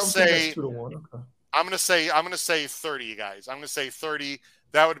 I'm gonna say. 2-1. Okay. I'm gonna say 30, you guys. I'm gonna say 30.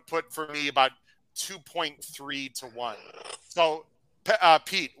 That would put for me about 2.3 to 1. So,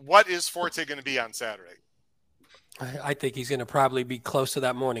 Pete, what is Forte going to be on Saturday? I think he's going to probably be close to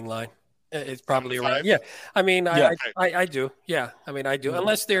that morning line. It's probably 75? around. Yeah. I mean, Yeah. I do. Yeah. I mean, I do.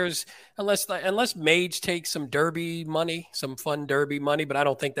 Unless Mage takes some derby money, some fun derby money, but I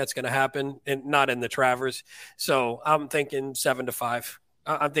don't think that's going to happen, and not in the Travers. So I'm thinking 7-5.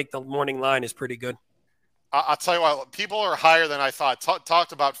 I think the morning line is pretty good. I'll tell you what, people are higher than I thought.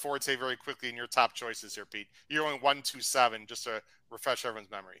 Talked about Forte very quickly in your top choices here, Pete. You're going 1-2-7, just to refresh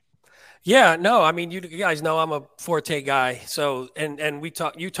everyone's memory. Yeah, no, I mean, you guys know I'm a Forte guy. So, and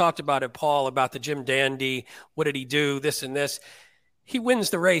you talked about it, Paul, about the Jim Dandy. What did he do? This and this. He wins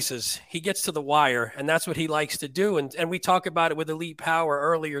the races. He gets to the wire, and that's what he likes to do. And we talk about it with Elite Power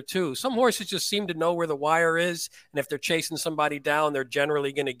earlier, too. Some horses just seem to know where the wire is, and if they're chasing somebody down, they're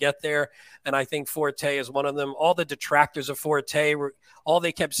generally going to get there. And I think Forte is one of them. All the detractors of Forte, all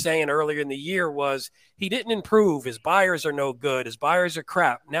they kept saying earlier in the year was he didn't improve. His buyers are no good. His buyers are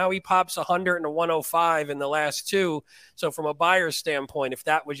crap. Now he pops 100 and a 105 in the last two. So from a buyer's standpoint, if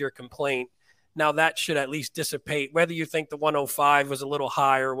that was your complaint, now that should at least dissipate. Whether you think the 105 was a little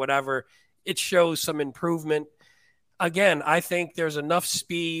high or whatever, it shows some improvement. Again, I think there's enough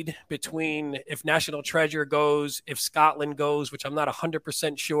speed between if National Treasure goes, if Scotland goes, which I'm not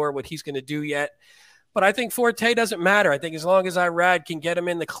 100% sure what he's going to do yet. But I think Forte doesn't matter. I think as long as Irad can get him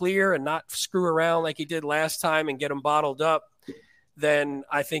in the clear and not screw around like he did last time and get him bottled up, then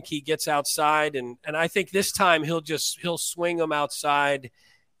I think he gets outside. And I think this time he'll swing him outside,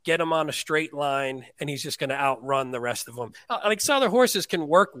 get him on a straight line, and he's just going to outrun the rest of them. Like some other horses can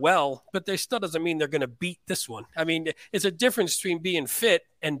work well, but they still doesn't mean they're going to beat this one. I mean, it's a difference between being fit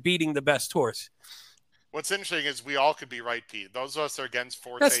and beating the best horse. What's interesting is we all could be right, Pete. Those of us that are against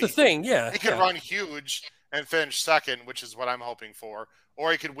Forte. That's the thing, yeah. He could run huge and finish second, which is what I'm hoping for.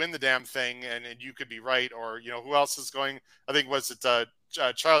 Or he could win the damn thing, and you could be right. Or, who else is going? I think, was it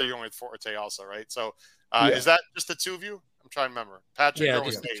Charlie, you're going with Forte also, right? So is that just the two of you? I'm trying to remember. Patrick, yeah,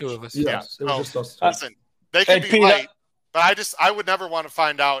 just the two of us. Yes, it was just us. Listen, they could be right, but I would never want to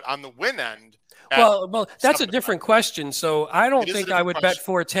find out on the win end. Well, that's a different question. So I don't think I would bet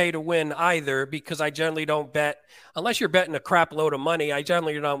Forte to win either, because I generally don't bet unless you're betting a crap load of money. I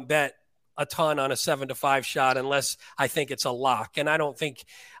generally don't bet a ton on a 7-5 shot unless I think it's a lock. And I don't think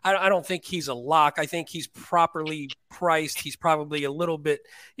he's a lock. I think he's properly priced. He's probably a little bit,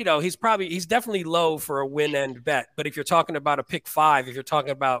 he's definitely low for a win end bet. But if you're talking about a pick 5, if you're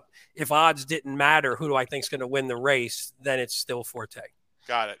talking about if odds didn't matter, who do I think is going to win the race, then it's still Forte.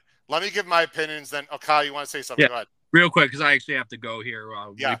 Got it. Let me give my opinions then. Oh, Kyle, you want to say something? Yeah. Go ahead. Real quick, because I actually have to go here.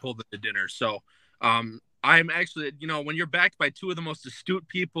 We pulled into dinner. So I'm actually, when you're backed by two of the most astute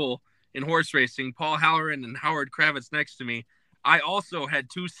people in horse racing, Paul Halloran and Howard Kravitz next to me, I also had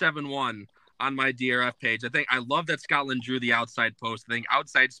 271 on my DRF page. I love that Scotland drew the outside post. I think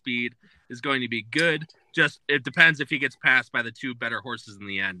outside speed is going to be good. Just it depends if he gets passed by the two better horses in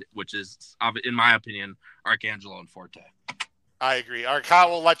the end, which is, in my opinion, Arcangelo and Forte. I agree. All right, Kyle,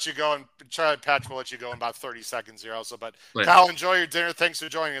 we'll let you go, and Charlie and Patrick will let you go in about 30 seconds here also. But Kyle, enjoy your dinner. Thanks for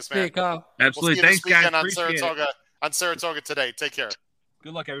joining us, man. Hey, Kyle. Absolutely. We'll see you Thanks, guys. on Saratoga today. Take care.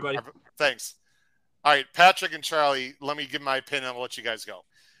 Good luck, everybody. Thanks. All right, Patrick and Charlie, let me give my opinion and I'll let you guys go.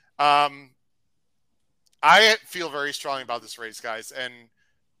 I feel very strongly about this race, guys, and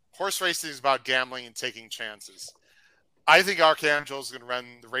horse racing is about gambling and taking chances. I think Arcangelo is going to run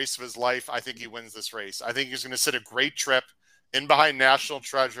the race of his life. I think he wins this race. I think he's going to sit a great trip in behind National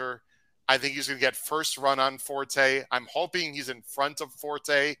Treasure. I think he's going to get first run on Forte. I'm hoping he's in front of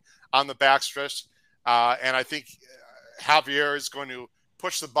Forte on the backstretch. And I think Javier is going to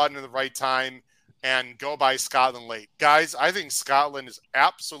push the button at the right time and go by Scotland late. Guys, I think Scotland is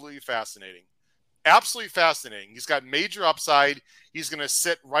absolutely fascinating. Absolutely fascinating. He's got major upside. He's going to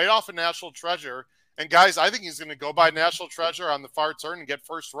sit right off of National Treasure. And guys, I think he's going to go by National Treasure on the far turn and get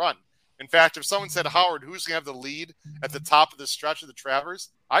first run. In fact, if someone said, Howard, who's going to have the lead at the top of the stretch of the Travers?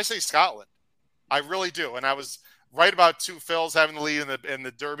 I say Scotland. I really do. And I was right about two Phils having the lead in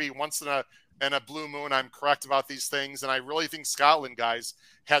the Derby once in a blue moon. I'm correct about these things. And I really think Scotland, guys,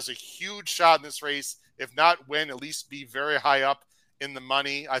 has a huge shot in this race. If not win, at least be very high up in the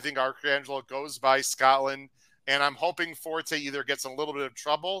money. I think Arcangelo goes by Scotland. And I'm hoping Forte either gets in a little bit of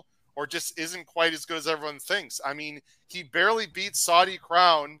trouble or just isn't quite as good as everyone thinks. I mean, he barely beat Saudi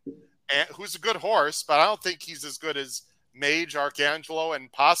Crown, who's a good horse, but I don't think he's as good as Mage, Arcangelo, and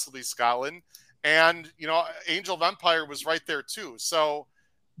possibly Scotland. And, Angel of Empire was right there too. So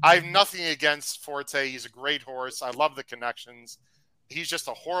I have nothing against Forte. He's a great horse. I love the connections. He's just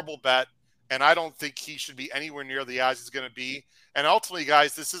a horrible bet, and I don't think he should be anywhere near the odds he's going to be. And ultimately,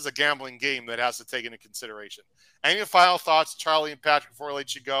 guys, this is a gambling game that has to take into consideration. Any final thoughts, Charlie and Patrick, before I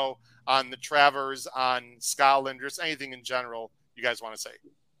let you go on the Travers, on Scotland, or just anything in general you guys want to say?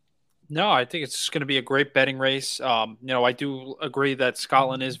 No, I think it's going to be a great betting race. I do agree that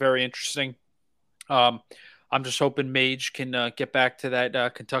Scotland is very interesting. I'm just hoping Mage can get back to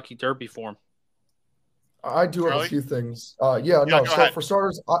that Kentucky Derby form. I do have a few things. So for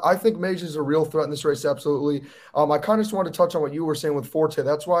starters, I think Mage is a real threat in this race. Absolutely. I kind of just wanted to touch on what you were saying with Forte.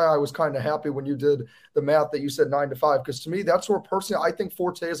 That's why I was kind of happy when you did the math that you said 9-5, because to me, that's where personally, I think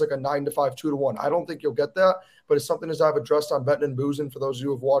Forte is like a 9-5, 2-1. I don't think you'll get that, but it's something as I've addressed on Betting and Boozing for those of you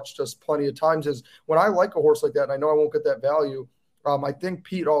who have watched us plenty of times is when I like a horse like that, and I know I won't get that value, I think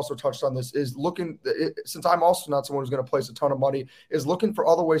Pete also touched on this, is looking, since I'm also not someone who's going to place a ton of money, is looking for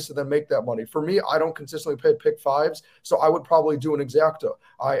other ways to then make that money. For me, I don't consistently pay pick fives, so I would probably do an exacta.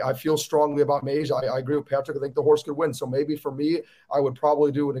 I feel strongly about Mage. I agree with Patrick. I think the horse could win. So maybe for me, I would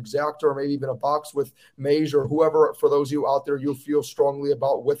probably do an exacta or maybe even a box with Mage or whoever, for those of you out there you feel strongly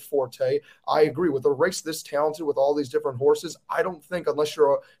about with Forte. I agree. With a race this talented with all these different horses, I don't think, unless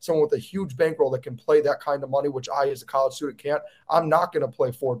you're someone with a huge bankroll that can play that kind of money, which I as a college student can't, I'm not going to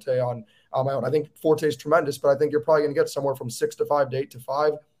play Forte on my own. I think Forte is tremendous, but I think you're probably going to get somewhere from 6-5 to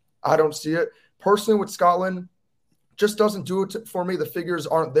 8-5. I don't see it. Personally, with Scotland, just doesn't do it for me. The figures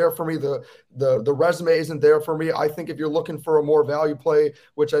aren't there for me. The resume isn't there for me. I think if you're looking for a more value play,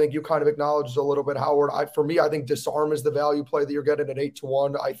 which I think you kind of acknowledged a little bit, Howard, for me, I think Disarm is the value play that you're getting at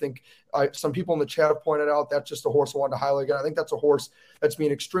 8-1. I think some people in the chat have pointed out that's just a horse I wanted to highlight again. I think that's a horse that's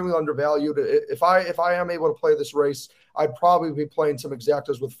being extremely undervalued. If I am able to play this race, I'd probably be playing some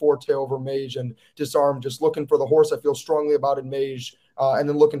exactas with Forte over Mage and Disarm, just looking for the horse I feel strongly about in Mage, and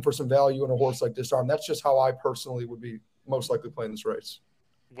then looking for some value in a horse like Disarm. That's just how I personally would be most likely playing this race.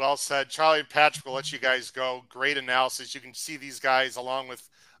 Well said. Charlie and Patrick will let you guys go. Great analysis. You can see these guys along with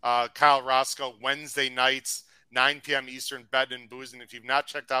Kyle Roscoe Wednesday nights, 9 p.m. Eastern, Betting and Boozing. If you've not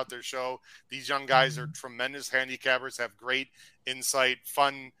checked out their show, these young guys are tremendous handicappers, have great insight,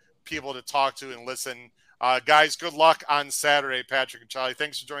 fun people to talk to and listen. Guys, good luck on Saturday, Patrick and Charlie.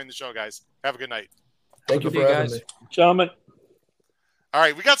 Thanks for joining the show, guys. Have a good night. Thank you for having me. Gentlemen. All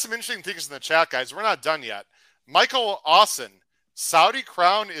right, we got some interesting things in the chat, guys. We're not done yet. Michael Austin Saudi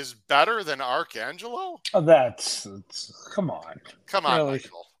Crown is better than Archangelo? Oh, come on. Come on, Really?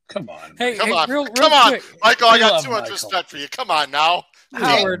 Michael. Come on. Hey, Come hey, on. real Come on. quick. Michael, I We got love too much Michael. respect for you. Come on now.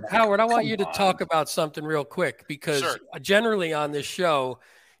 Howard, I want Come you to on. talk about something real quick because Sure. generally on this show,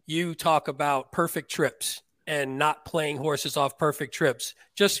 you talk about perfect trips and not playing horses off perfect trips.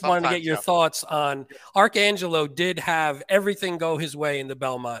 Just wanted to get Sometimes, your yeah. thoughts on Archangelo did have everything go his way in the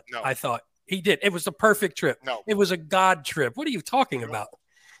Belmont. No. I thought he did. It was a perfect trip. No. It was a God trip. What are you talking about?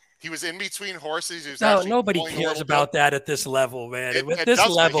 He was in between horses. He was No, actually nobody pulling a cares little about bit. that at this level, man. It At this does,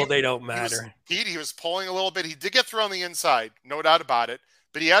 but level, they don't matter. He was pulling a little bit. He did get through on the inside, no doubt about it.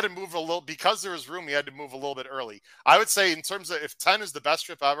 But he had to move a little because there was room. He had to move a little bit early. I would say, in terms of if 10 is the best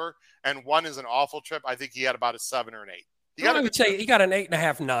trip ever and 1 is an awful trip, I think he had about a 7 or an 8. I would say he got an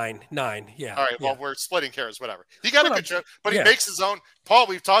 8.5, 9. Yeah. All right. Well, we're splitting hairs, whatever. He got a good trip, but he yeah. makes his own. Paul,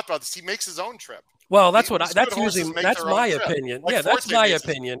 we've talked about this. He makes his own trip. Well, that's These good horses make that's their own my trip. opinion. Like Yeah, that's Forte my makes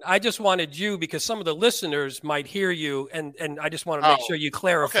his- opinion. I just wanted you because some of the listeners might hear you, and I just want to make sure you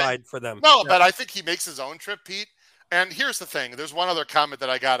clarified for them. No, but I think he makes his own trip, Pete. And here's the thing. There's one other comment that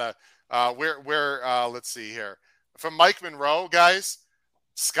I gotta. Let's see here. From Mike Monroe, guys.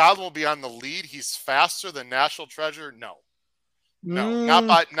 Scotland will be on the lead. He's faster than National Treasure. No,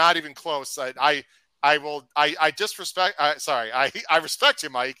 not even close. I respect you,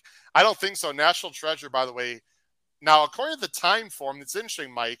 Mike. I don't think so. National Treasure, by the way. Now, according to the time form, it's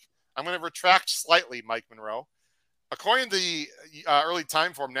interesting, Mike. I'm going to retract slightly, Mike Monroe. According to the early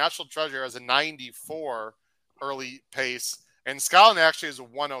time form, National Treasure has a 94 early pace, and Scotland actually has a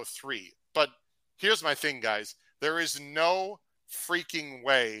 103. But here's my thing, guys. There is no freaking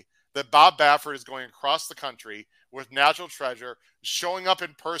way that Bob Baffert is going across the country with National Treasure, showing up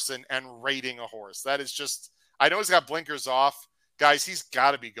in person and rating a horse. That is just, I know he's got blinkers off. Guys, he's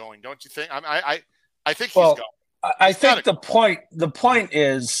got to be going, don't you think? I think he's going. I think the point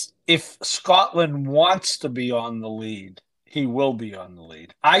is, if Scotland wants to be on the lead, he will be on the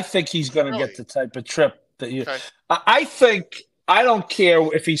lead. I think he's going to get the type of trip that you. Okay. I don't care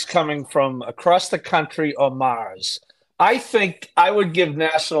if he's coming from across the country or Mars. I think I would give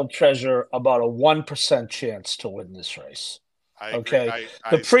National Treasure about a 1% chance to win this race. Okay,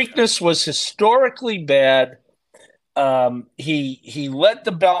 the Preakness was historically bad. He led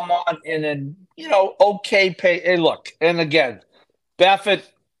the Belmont in an okay pay. Hey, look, and again, Baffert,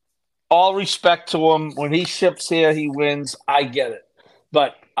 all respect to him. When he ships here, he wins. I get it,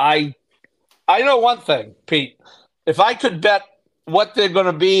 but I know one thing, Pete. If I could bet what they're going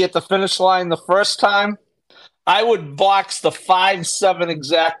to be at the finish line the first time, I would box the 5-7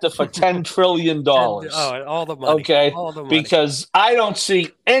 exacta for $10 trillion. All the money. Okay, all the money. Because I don't see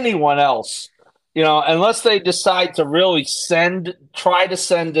anyone else. Unless they decide to really try to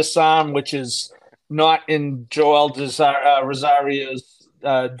send Disarm, which is not in Joel Rosario's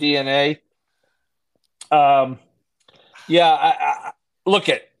DNA. Look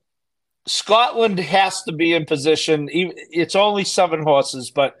at Scotland has to be in position. It's only 7 horses,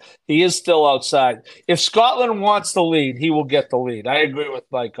 but he is still outside. If Scotland wants the lead, he will get the lead. I agree with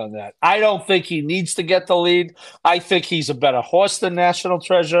Mike on that. I don't think he needs to get the lead. I think he's a better horse than National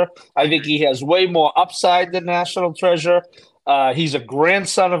Treasure. I think he has way more upside than National Treasure. He's a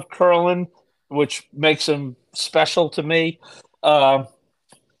grandson of Curlin, which makes him special to me. But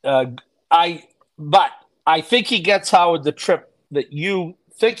I think he gets Howard the trip that you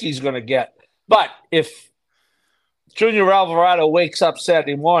think he's going to get. But if Junior Alvarado wakes up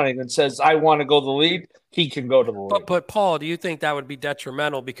Saturday morning and says, I want to go the lead, he can go to the lead. But Paul, do you think that would be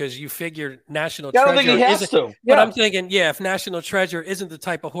detrimental because you figure National I Treasure don't think he has to. But I'm thinking, if National Treasure isn't the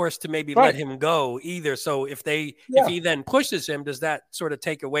type of horse to maybe let him go either. So if he then pushes him, does that sort of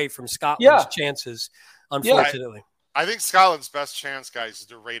take away from Scotland's chances, unfortunately? I think Scotland's best chance, guys, is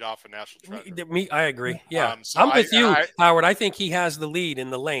to rate off a National Treasure. I agree. Yeah. I'm with you, Howard. I think he has the lead in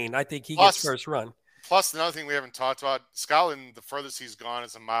the lane. I think he gets first run. Plus, another thing we haven't talked about, Scotland, the furthest he's gone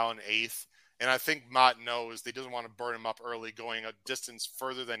is 1 1/8 miles. And I think Mott knows they doesn't want to burn him up early going a distance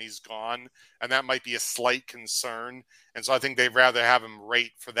further than he's gone. And that might be a slight concern. And so I think they'd rather have him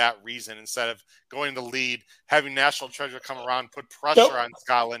rate for that reason instead of going to lead, having National Treasure come around, put pressure on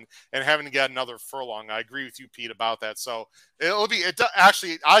Scotland, and having to get another furlong. I agree with you, Pete, about that. So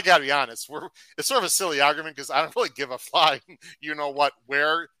actually, I got to be honest, it's sort of a silly argument because I don't really give a flying,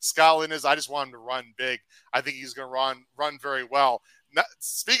 where Scotland is. I just want him to run big. I think he's going to run very well. Now,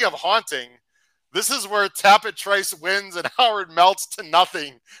 speaking of haunting, this is where Tapit Trice wins and Howard melts to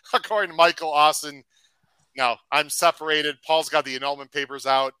nothing, according to Michael Austin. Now, I'm separated. Paul's got the annulment papers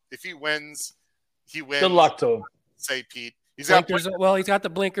out. If he wins, he wins. Good luck to him. Say, Pete. He's got the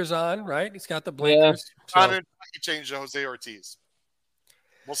blinkers on, right? He's got the blinkers. Yeah. So. He changed to Jose Ortiz.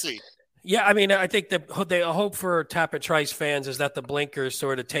 We'll see. Yeah, I mean, I think the hope for Tapper Trice fans is that the blinker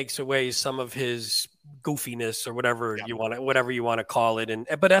sort of takes away some of his goofiness or whatever you want to call it.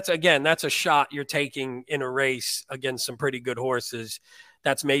 But that's a shot you're taking in a race against some pretty good horses.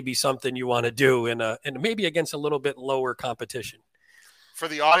 That's maybe something you want to do and maybe against a little bit lower competition. For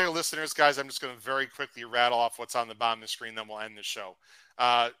the audio listeners, guys, I'm just going to very quickly rattle off what's on the bottom of the screen, then we'll end the show.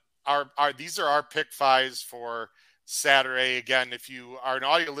 These are our pick fives for Saturday. Again, if you are an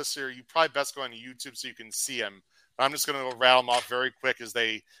audio listener, you probably best go on YouTube so you can see them. I'm just going to rattle them off very quick as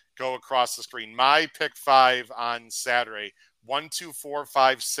they go across the screen. My pick five on Saturday: 1, 2, 4,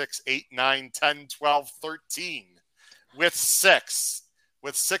 5, 6, 8, 9, 10, 12, 13. With 6,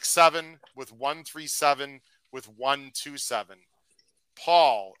 7, with 1, 3, 7, with 1, 2, 7.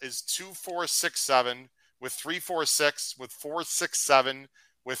 Paul is 2, 4, 6, 7, with 3, 4, 6, with 4, 6, 7,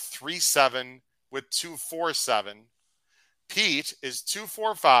 with 3, 7, with 2, 4, 7. Pete is 2,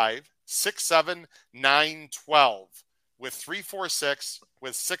 4, 5, 6, 7, 9, 12, with 3, 4, 6,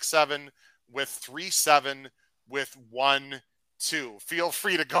 with 6, 7, with 3, 7, with 1, 2. Feel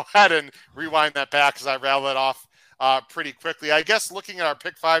free to go ahead and rewind that back because I rattled it off pretty quickly. I guess looking at our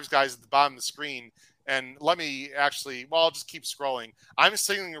pick fives, guys, at the bottom of the screen, and let me actually, well, I'll just keep scrolling. I'm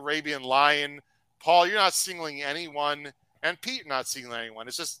singling Arabian Lion. Paul, you're not singling anyone, and Pete, you're not singling anyone.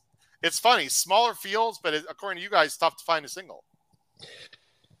 It's funny. Smaller fields, but according to you guys, it's tough to find a single.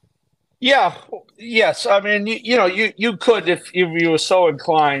 Yeah. Yes. I mean, you could, if you were so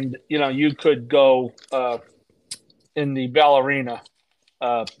inclined, you could go in the ballerina.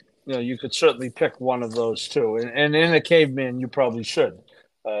 You could certainly pick one of those two. And in a caveman, you probably should,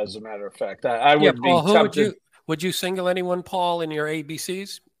 as a matter of fact. I would Paul, be tempted. Would you single anyone, Paul, in your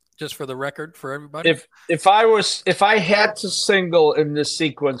ABCs? Just for the record, for everybody. If I had to single in this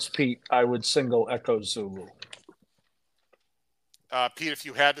sequence, Pete, I would single Echo Zulu. Pete, if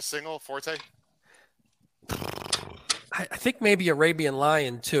you had to single Forte, I think maybe Arabian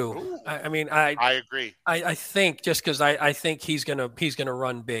Lion too. I mean, I agree. I think just because I think he's gonna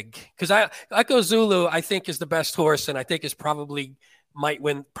run big because Echo Zulu I think is the best horse and I think is probably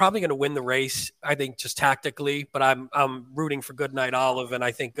going to win the race. I think just tactically, but I'm rooting for Goodnight Olive, and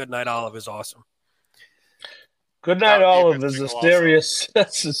I think Goodnight Olive is awesome. Goodnight Olive is a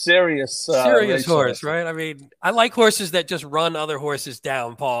serious horse, right? I mean, I like horses that just run other horses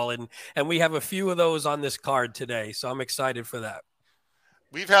down, Paul, and we have a few of those on this card today, so I'm excited for that.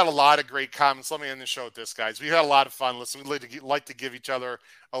 We've had a lot of great comments. Let me end the show with this, guys. We've had a lot of fun. Listen, we like to give each other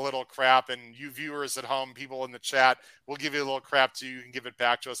a little crap, and you viewers at home, people in the chat, we'll give you a little crap too. You can give it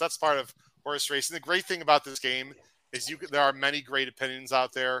back to us. That's part of horse racing. The great thing about this game is there are many great opinions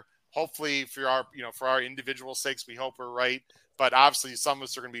out there. Hopefully, for our individual sakes, we hope we're right. But obviously, some of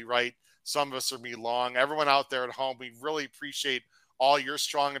us are going to be right. Some of us are going to be long. Everyone out there at home, we really appreciate all your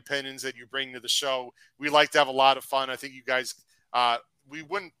strong opinions that you bring to the show. We like to have a lot of fun. I think you guys. We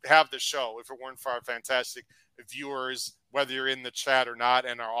wouldn't have the show if it weren't for our fantastic viewers, whether you're in the chat or not,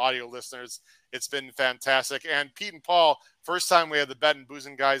 and our audio listeners. It's been fantastic. And Pete and Paul, first time we had the Bet and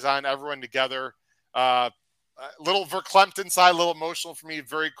Boozing guys on, everyone together. A little verklempt inside, a little emotional for me.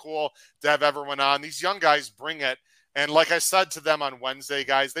 Very cool to have everyone on. These young guys bring it. And like I said to them on Wednesday,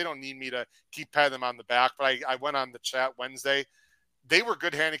 guys, they don't need me to keep patting them on the back, but I went on the chat Wednesday. They were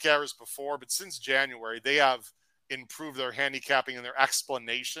good handicappers before, but since January, they have improve their handicapping and their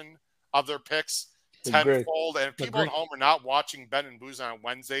explanation of their picks tenfold. And if people at home are not watching Ben and Booze on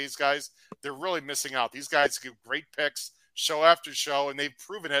Wednesdays, guys, they're really missing out. These guys give great picks show after show, and they've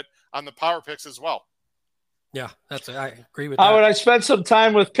proven it on the power picks as well. Yeah, I agree with that. Howard, I spent some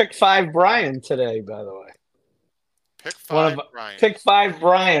time with Pick 5 Brian today, by the way. Pick 5 Brian. Pick 5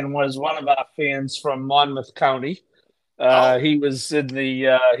 Brian was one of our fans from Monmouth County. He was in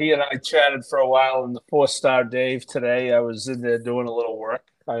the he and I chatted for a while in the 4-Star Dave today. I was in there doing a little work.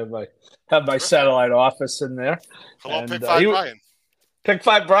 I have my satellite office in there. Hello, Pick 5 Brian. Pick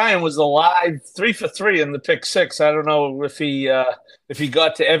 5 Brian was alive 3 for 3 in the Pick 6. I don't know if he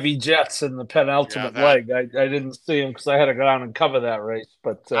got to Evie Jets in the penultimate leg. I didn't see him because I had to go down and cover that race.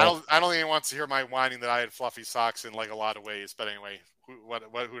 But I don't even want to hear my whining that I had fluffy socks in like a lot of ways. But anyway.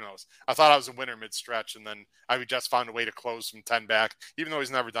 Who knows? I thought I was a winner mid-stretch, and then I just found a way to close from 10 back, even though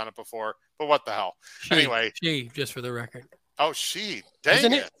he's never done it before. But what the hell? Anyway. She, just for the record. Oh, she. Dang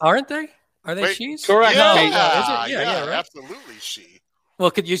Isn't it? Aren't they? Are they she's? Correct. Yeah, no, is it? Yeah, right? Absolutely she.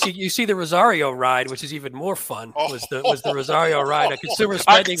 Well, could you see the Rosario ride, which is even more fun? Was the Rosario ride? Consumer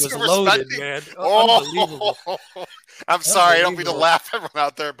spending was loaded, man. Unbelievable. I'm sorry, I don't mean to laugh at everyone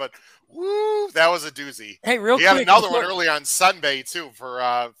out there, but woo, that was a doozy. Hey, real quick, had another one early on Sunday too for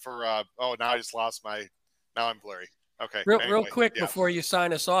now I just lost now I'm blurry. Okay. Real quick before you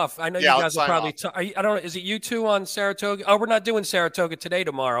sign us off, I know you Yeah, guys will probably. I don't know. Is it you two on Saratoga? Oh, we're not doing Saratoga today,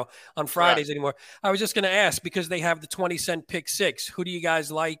 tomorrow, on Fridays anymore. I was just going to ask because they have the 20-cent pick six. Who do you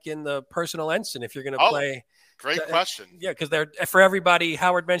guys like in the personal ensign if you're going to play? Great question. Yeah, because they're for everybody.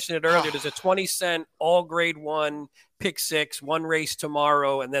 Howard mentioned it earlier. There's a 20-cent all grade one pick six, one race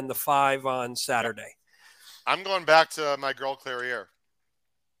tomorrow, and then the 5 on Saturday. I'm going back to my girl Clariere.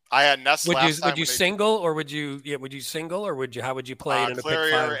 I had Nest last time. Would you single or would you? Yeah, would you single or would you? How would you play it in a pick 5?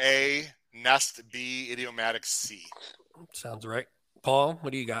 Clariere A, Nest B, Idiomatic C. Sounds right. Paul,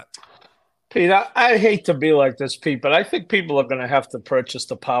 what do you got? Pete, I hate to be like this, Pete, but I think people are going to have to purchase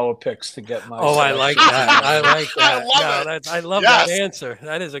the power picks to get my. Oh, I like that. I like that. I love that answer.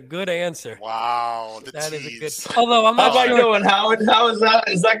 That is a good answer. Wow, that is a good. Although I'm not sure. How am I doing, Howard? How is that?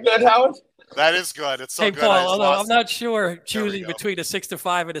 Is that good, Howard? That is good. It's so good. Paul, although I'm not sure choosing between a 6 to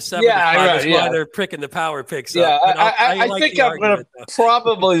 5 and a 7 to 5 is why they're picking the power picks up. Yeah, I think I'm going to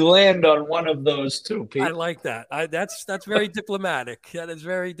probably land on one of those too, Pete. I like that. That's very diplomatic. That is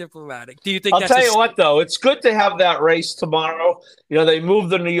very diplomatic. Do you think? I'll tell you what, though, it's good to have that race tomorrow. You know, they moved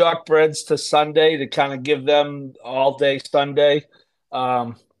the New York Breds to Sunday to kind of give them all day Sunday,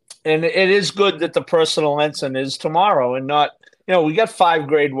 and it is good that the personal ensign is tomorrow and not. You know, we got 5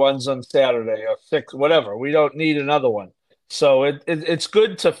 grade ones on Saturday or 6, whatever. We don't need another one. So it's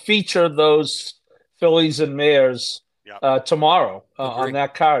good to feature those fillies and mares tomorrow on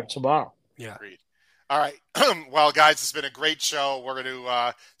that card tomorrow. Yeah. Agreed. All right. Well, guys, it's been a great show. We're going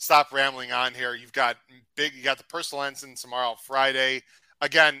to stop rambling on here. You got the personal ensign tomorrow, Friday.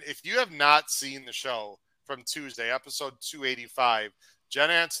 Again, if you have not seen the show from Tuesday, episode 285, Jen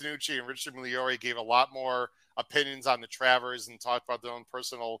Antonucci and Richard Migliore gave a lot more opinions on the Travers and talked about their own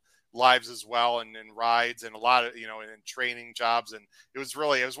personal lives as well and rides and a lot of, and training jobs. And it was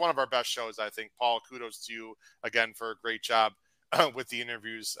one of our best shows, I think. Paul, kudos to you again for a great job with the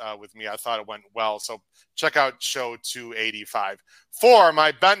interviews with me. I thought it went well. So check out show 285. For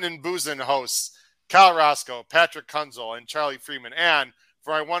my Benton and Boozin hosts, Cal Roscoe, Patrick Kunzel, and Charlie Freeman, and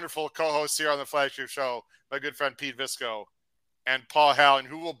for my wonderful co-hosts here on the flagship show, my good friend Pete Visco and Paul Hallen,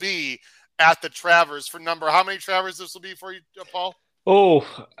 who will be at the Travers for how many Travers this will be for you, Paul? Oh,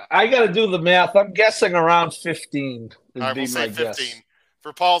 I got to do the math. I'm guessing around 15. All right, we'll say 15. Guess.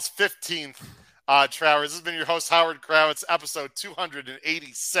 For Paul's 15th Travers, this has been your host, Howard Kravitz, episode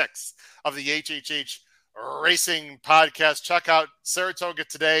 286 of the HHH Racing Podcast. Check out Saratoga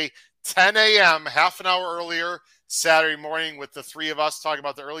today, 10 a.m., half an hour earlier, Saturday morning with the 3 of us talking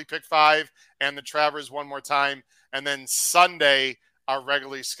about the early pick 5 and the Travers one more time. And then Sunday, our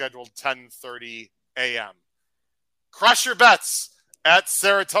regularly scheduled 10:30 a.m. Crush your bets at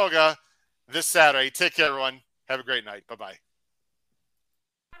Saratoga this Saturday. Take care, everyone. Have a great night. Bye-bye.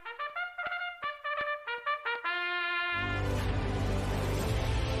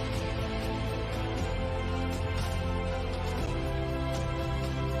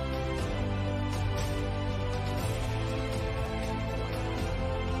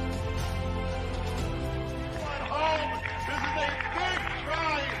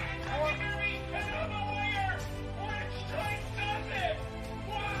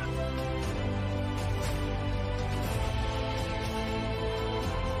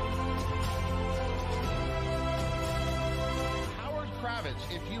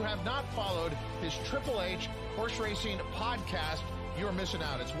 If you have not followed his Triple H Horse Racing podcast, you're missing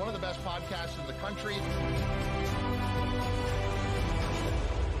out. It's one of the best podcasts in the country.